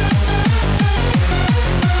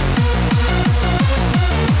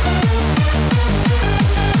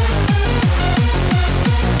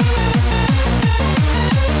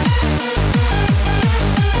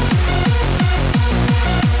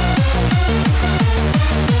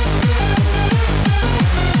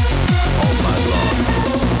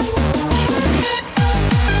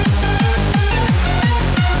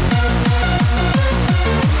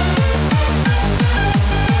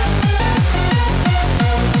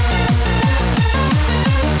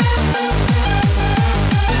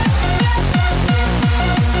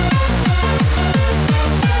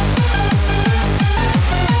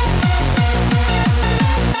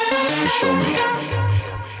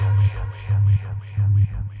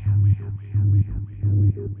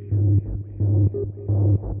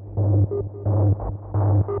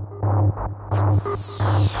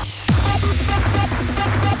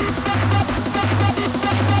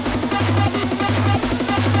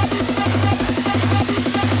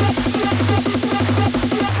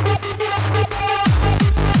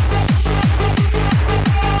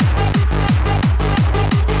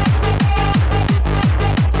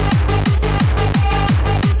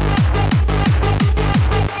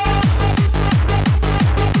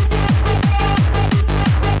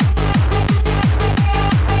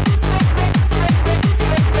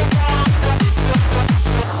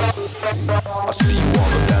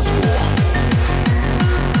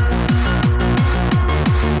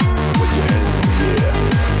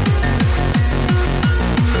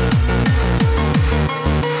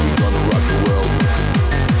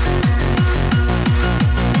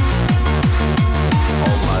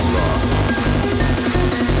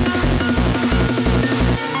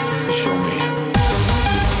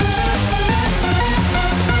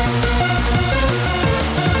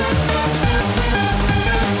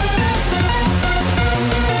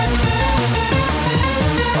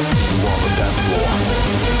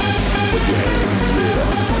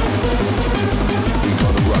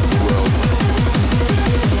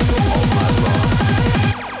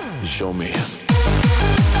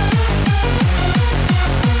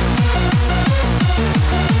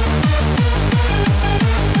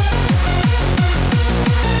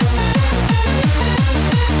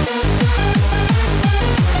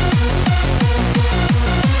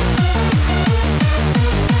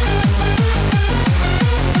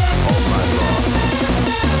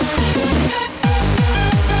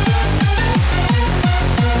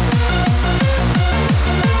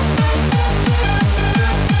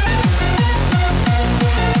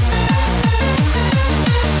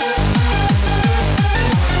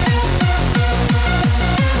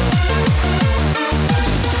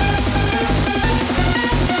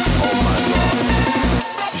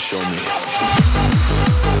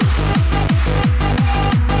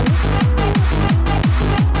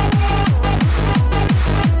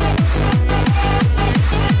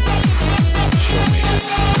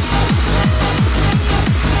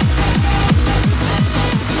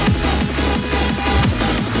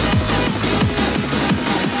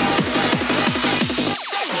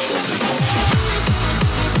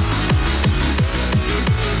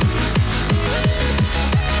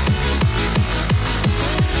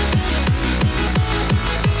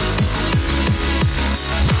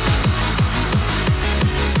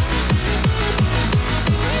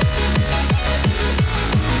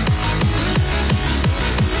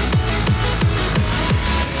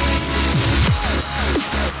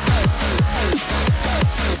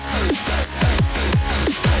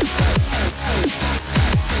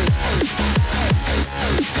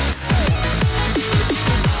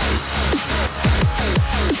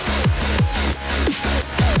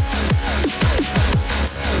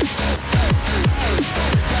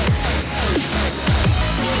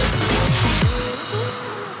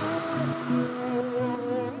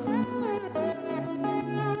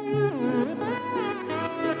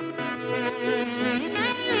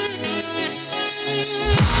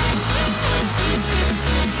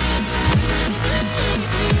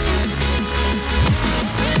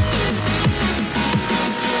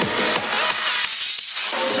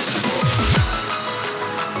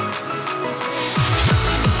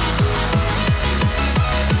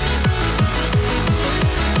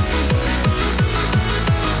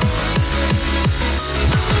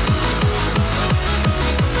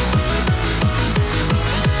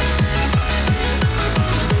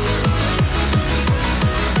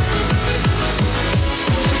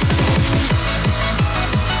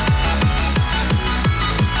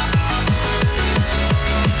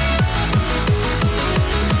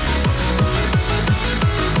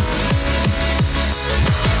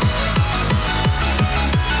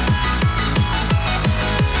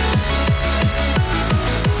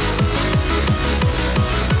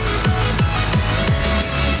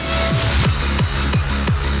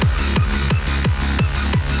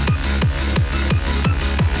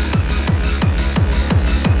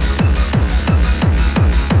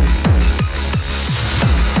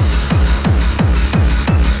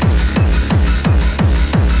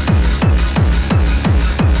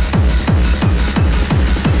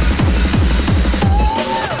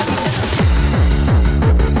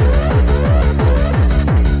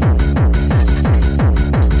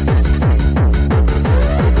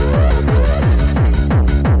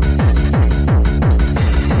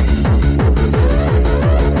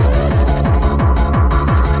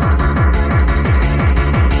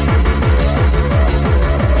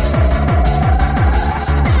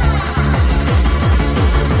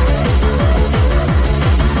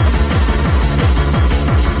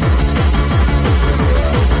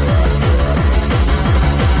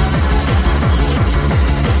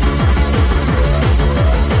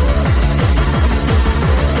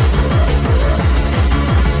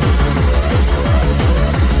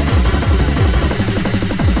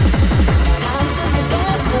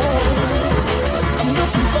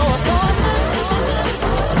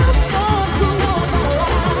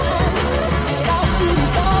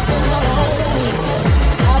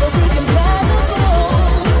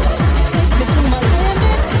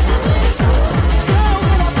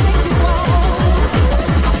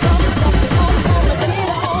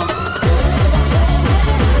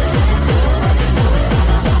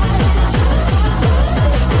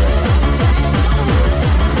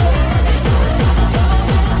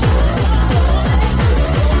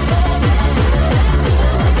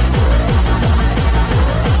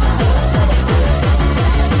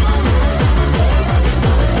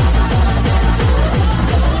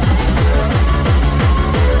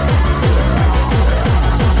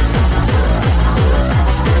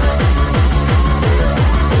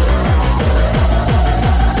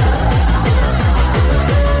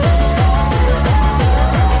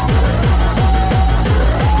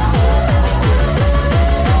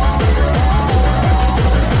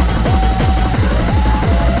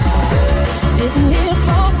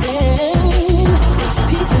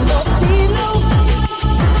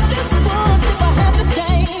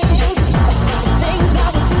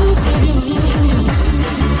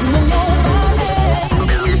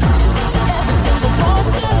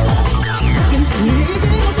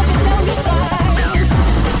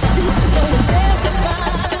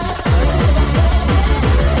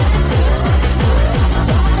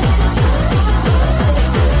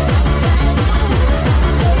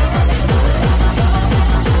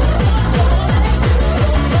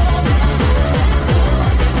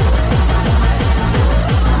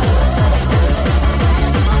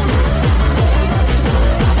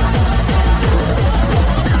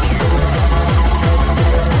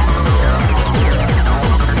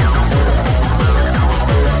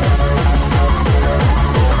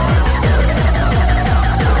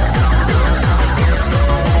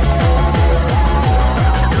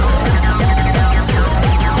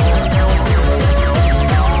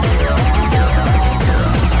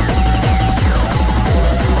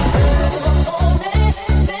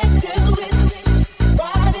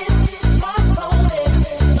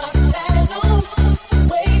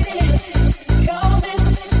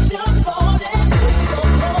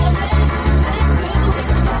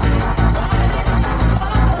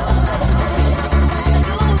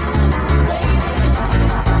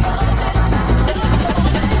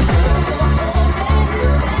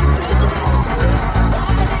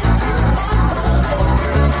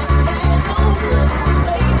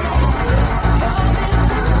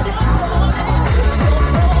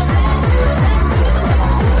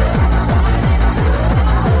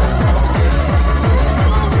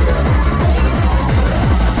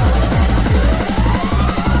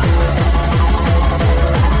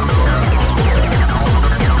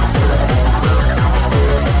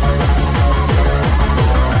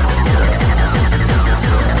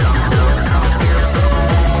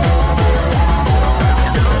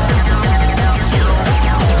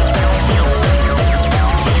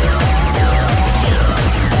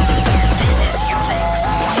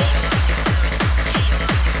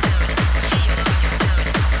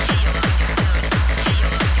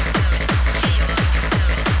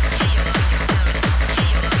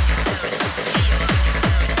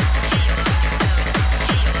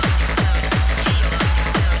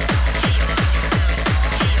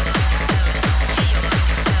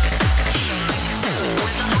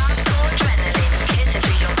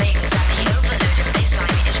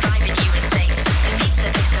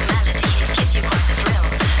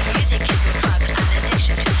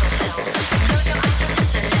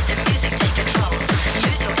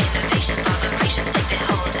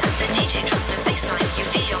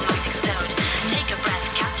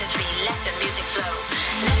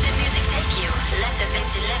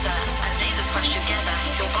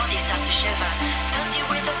 forever. Fills you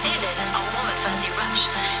with a feeling, a warm and fuzzy rush.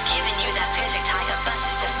 Giving you that perfect high of buzz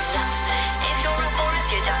is just enough. If you're up or if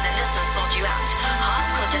you're down, then this will sort you out.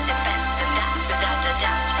 Hardcore does it best, and that's without a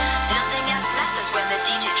doubt. Nothing else matters when the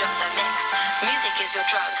DJ drops that mix. Music is your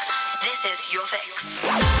drug. This is your fix.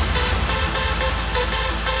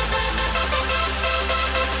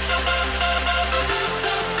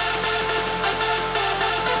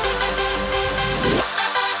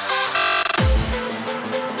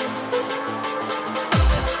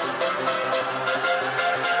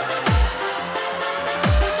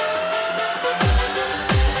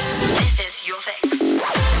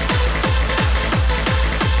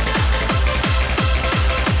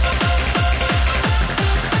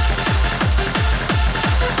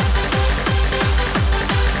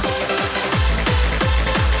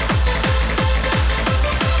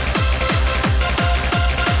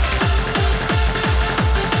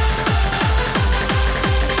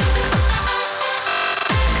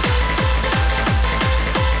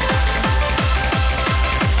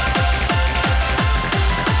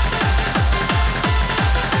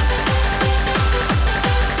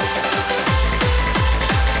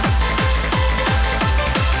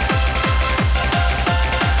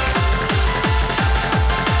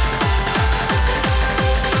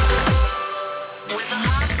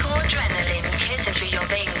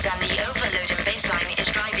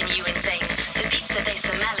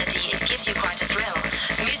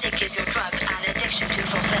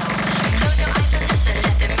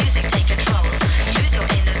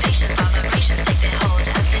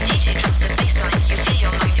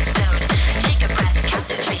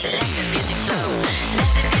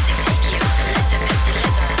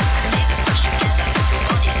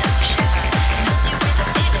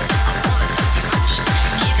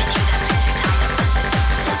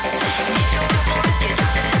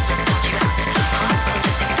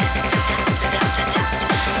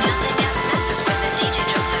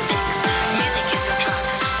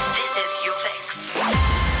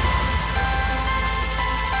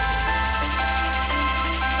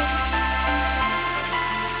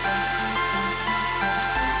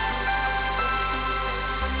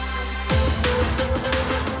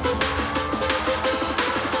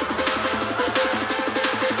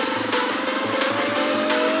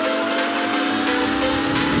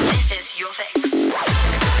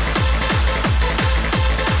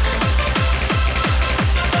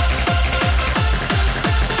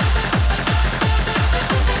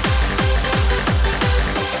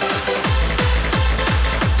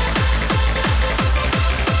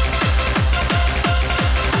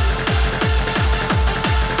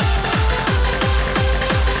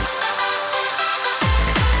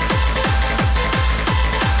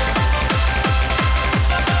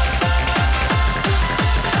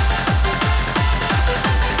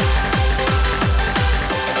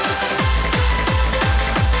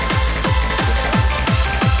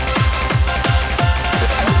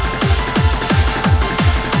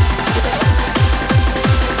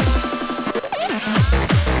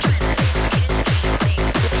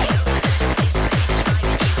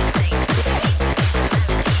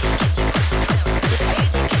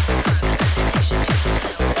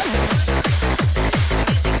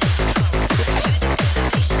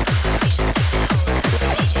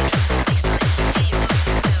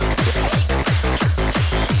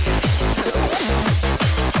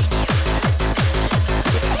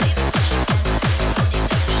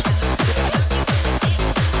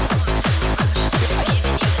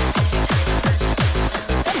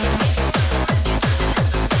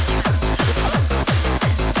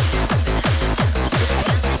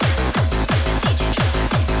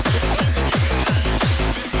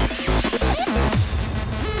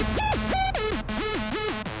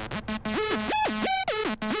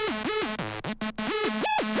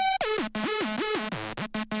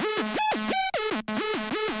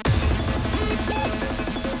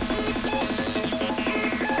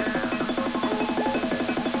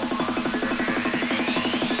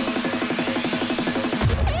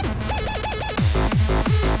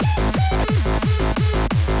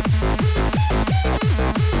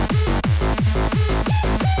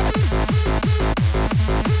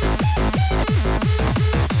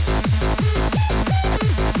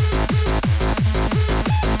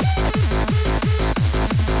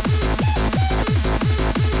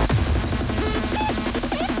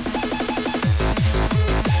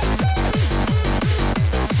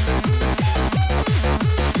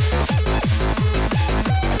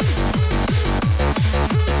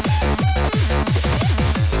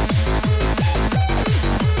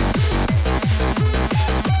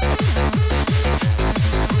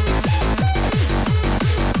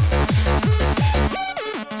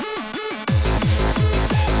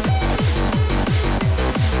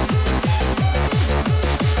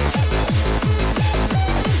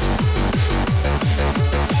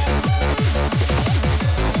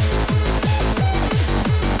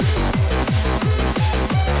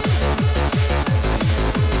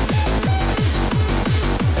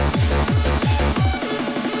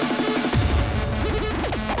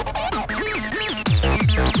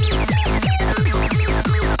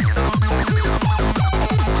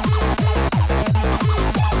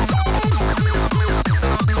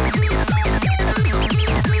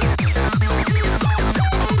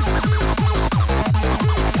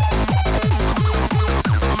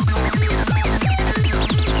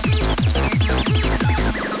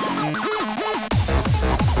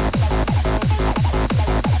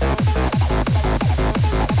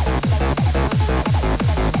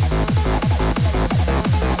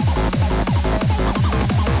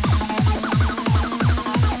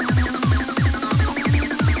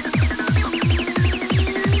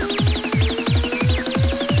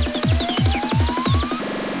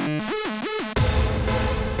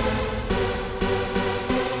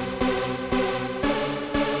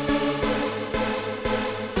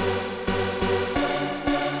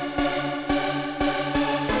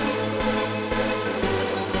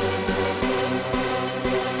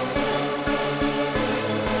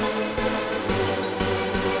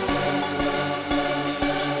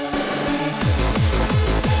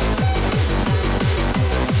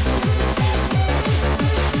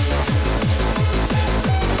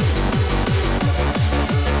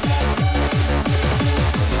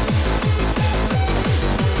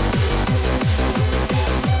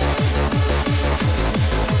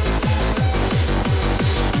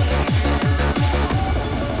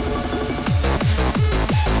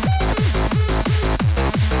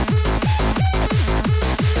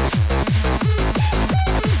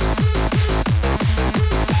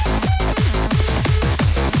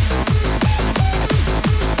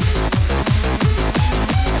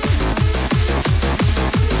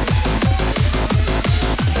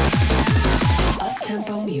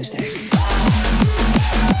 Take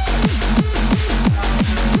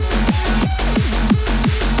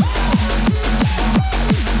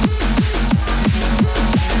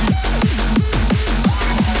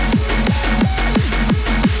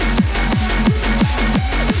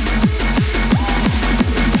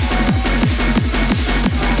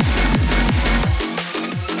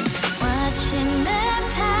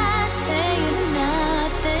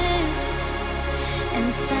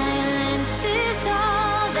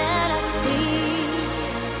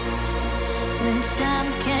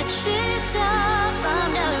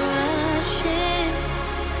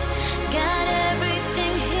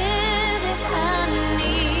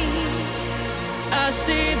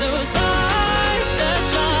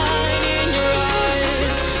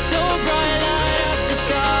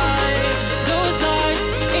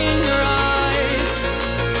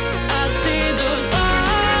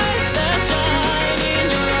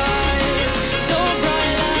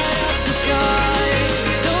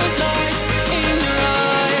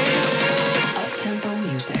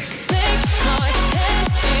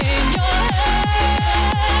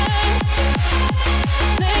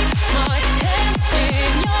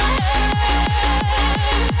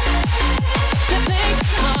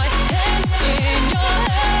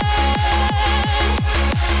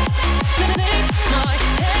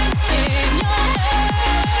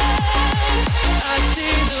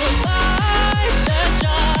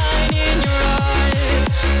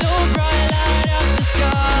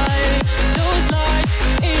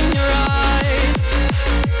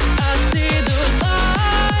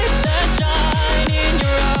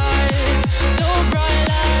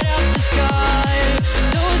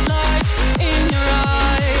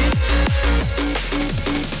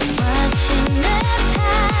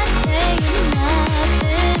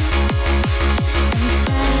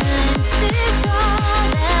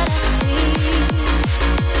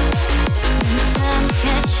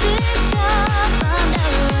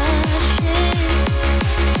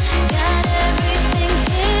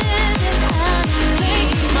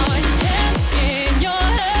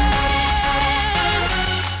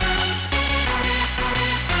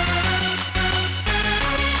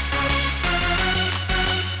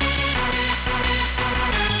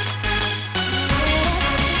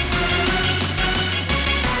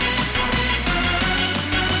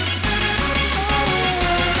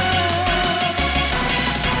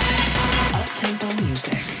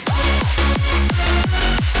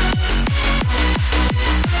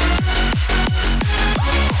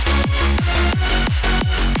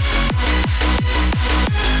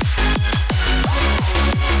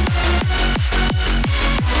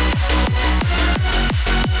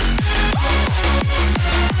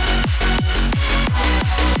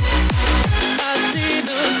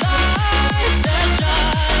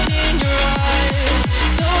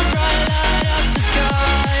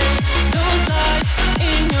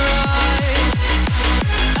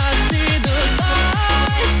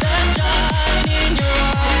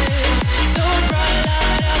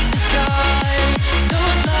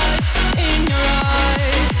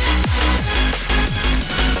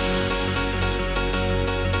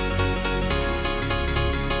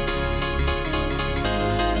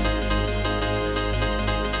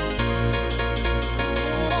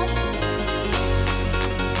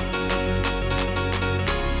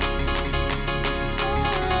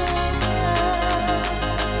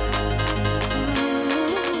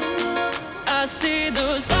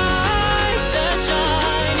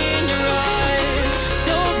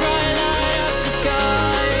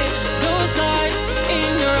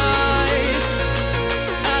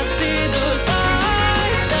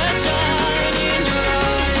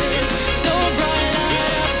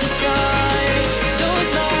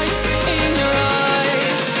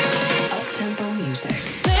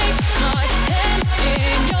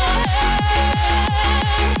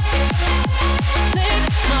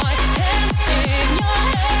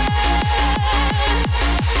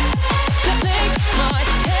my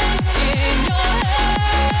hand in your hand.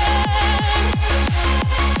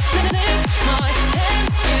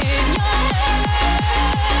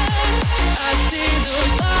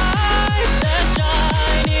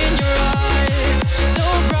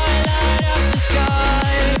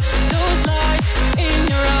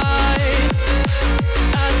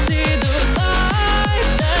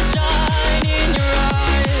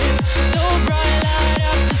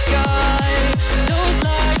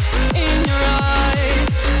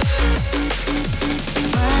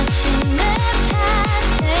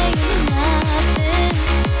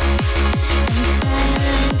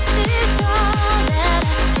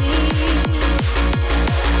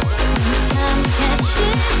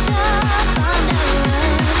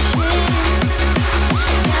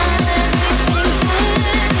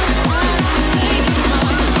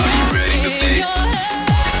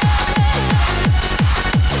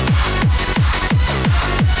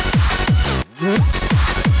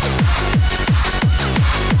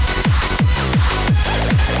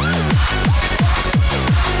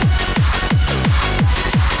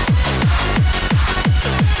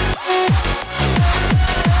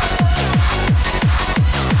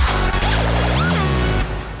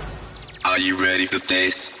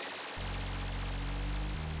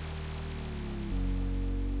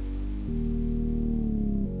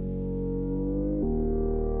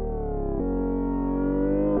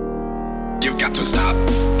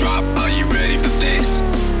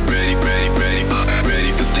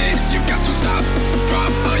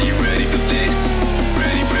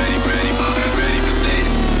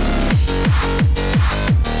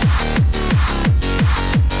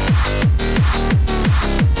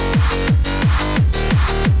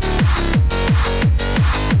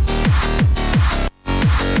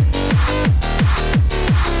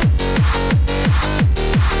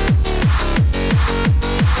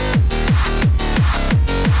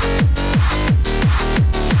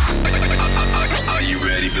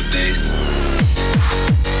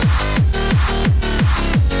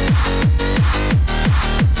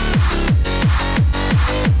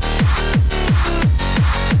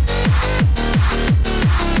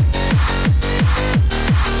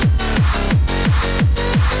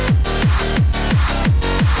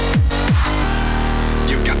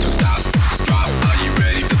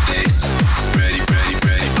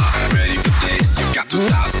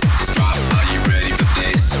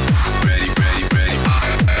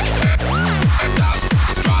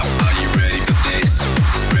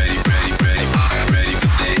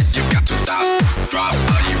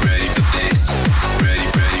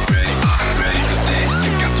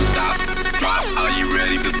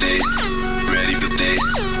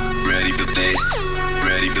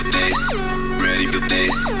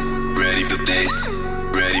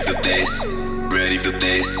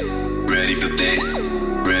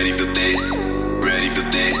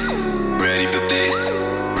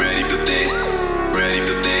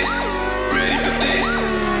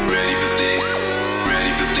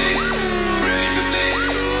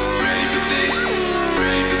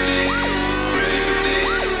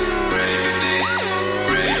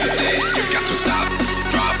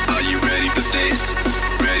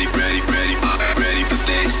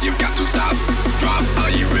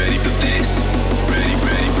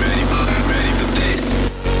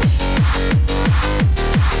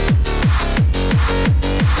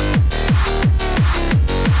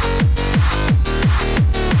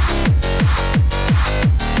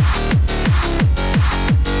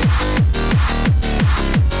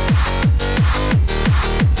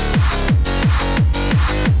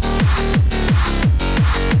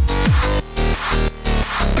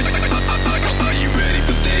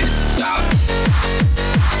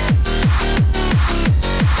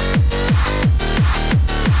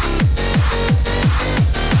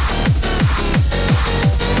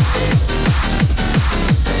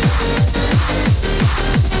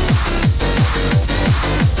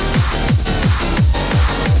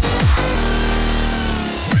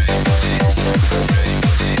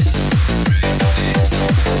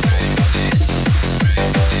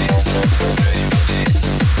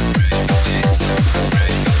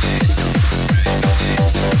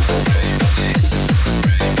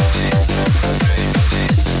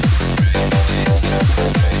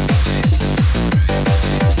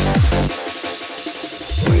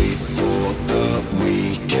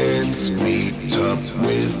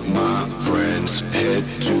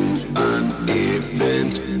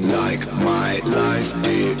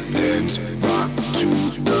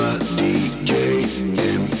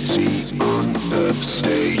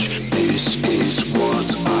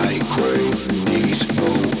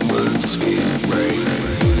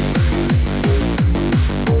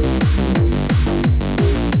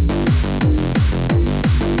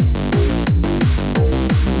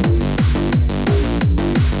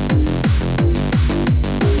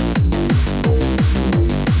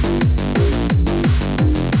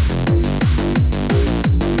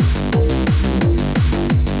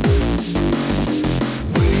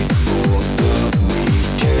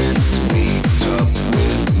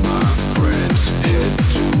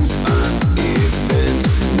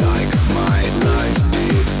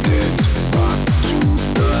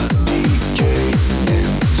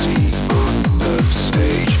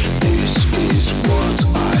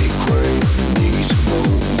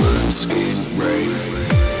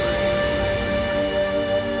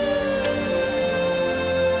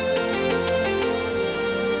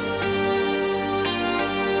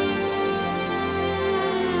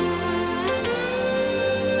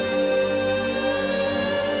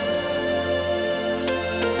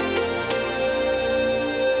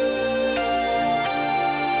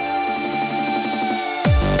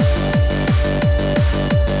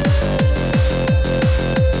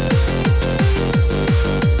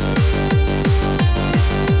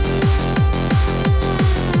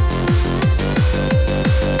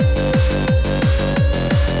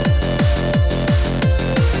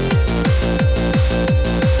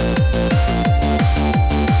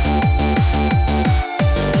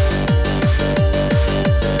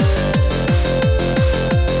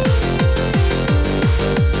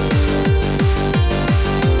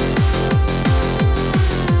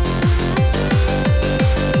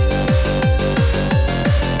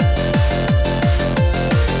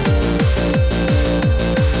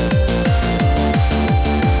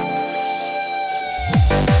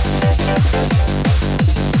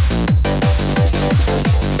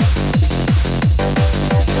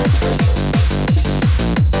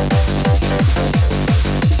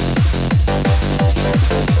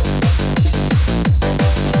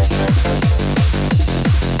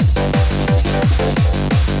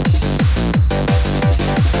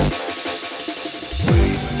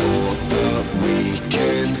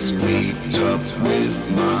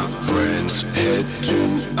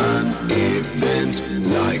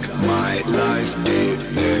 like my life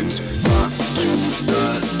depends. Back to the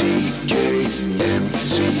DJ,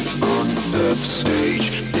 empty on the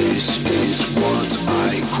stage. This is what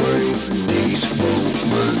I crave, these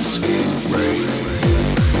moments in rave.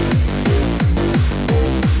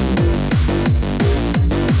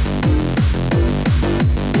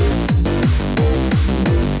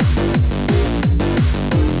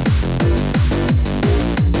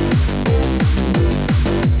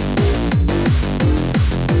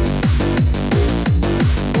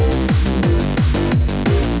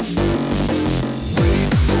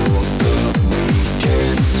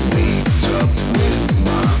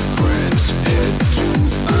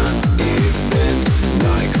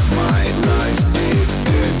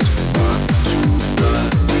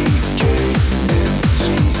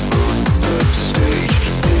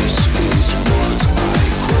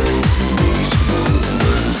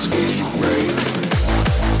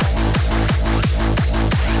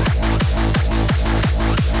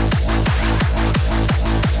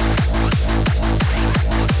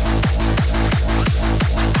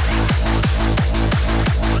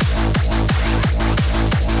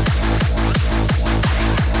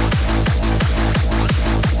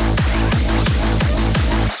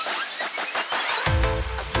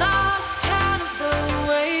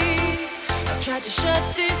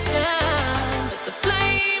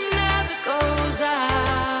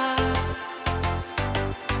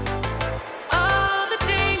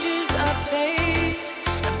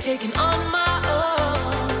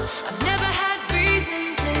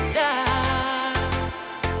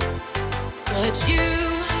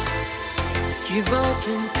 You've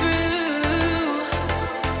broken through.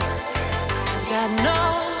 I've got no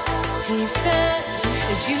defense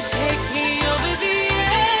as you take me over the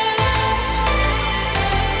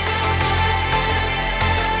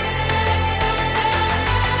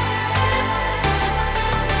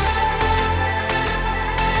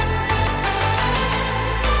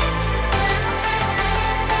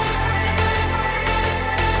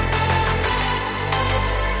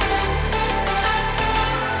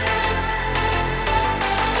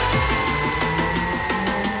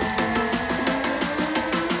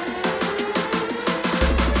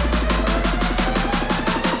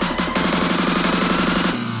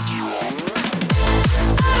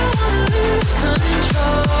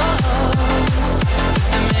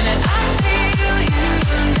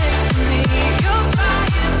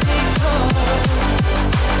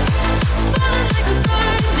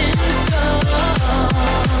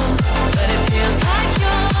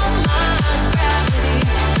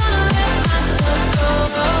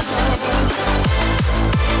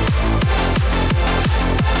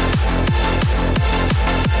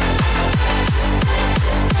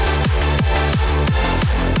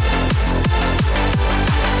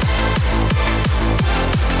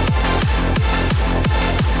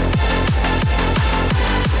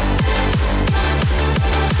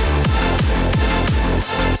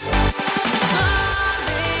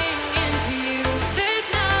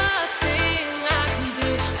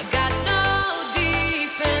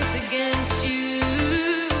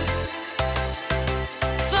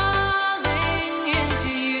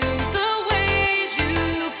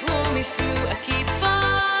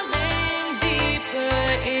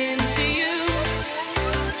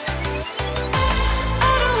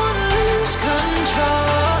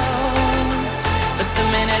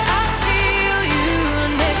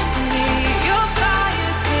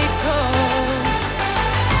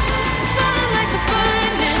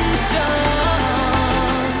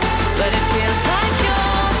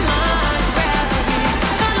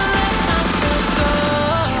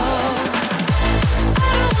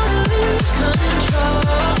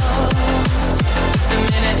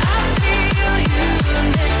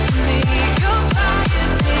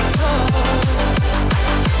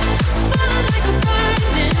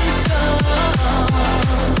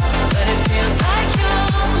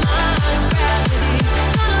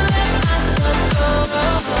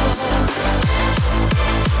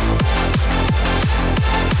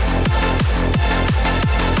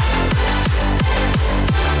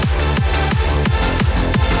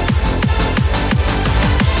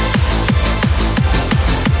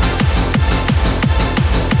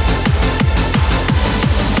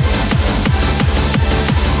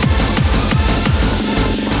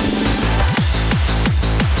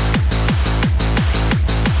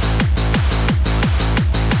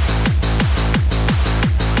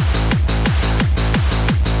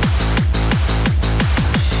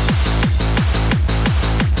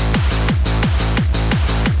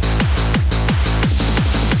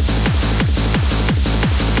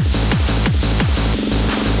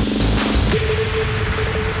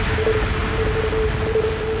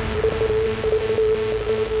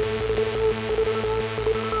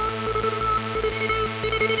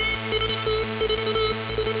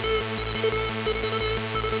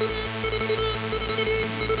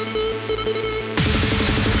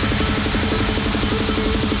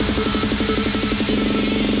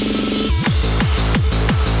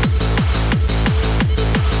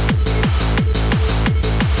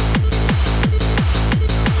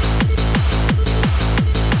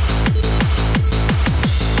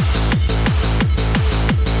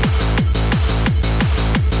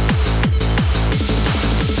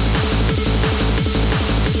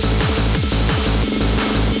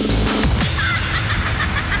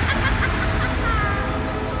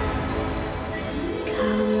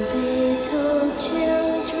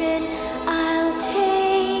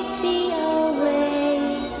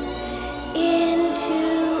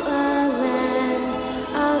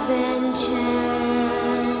enchantment.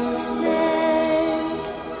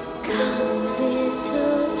 Come,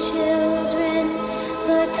 little children,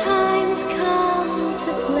 the time's come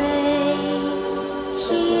to play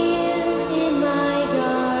here in my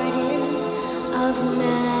garden of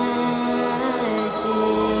magic.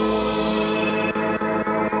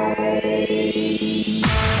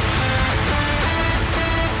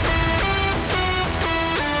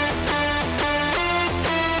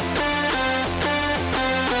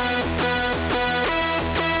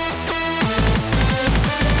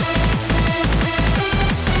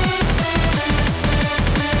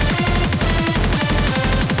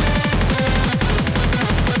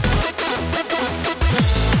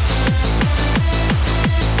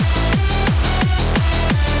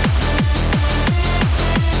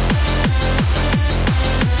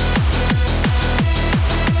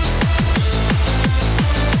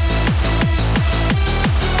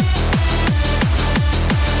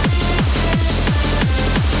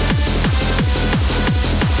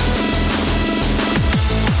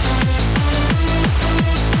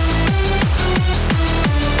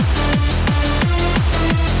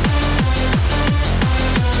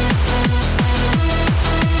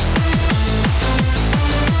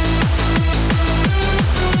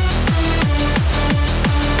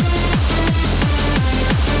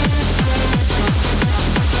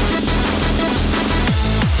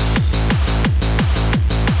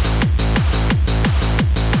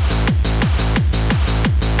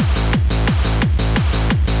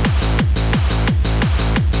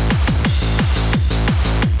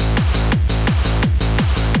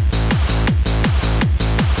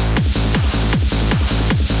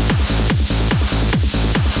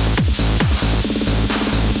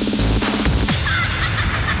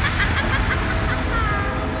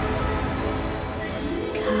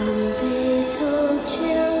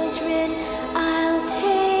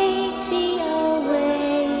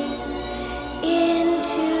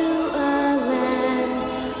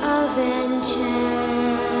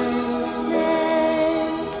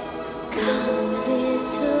 Come,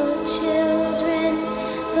 little children,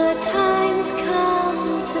 the time's come.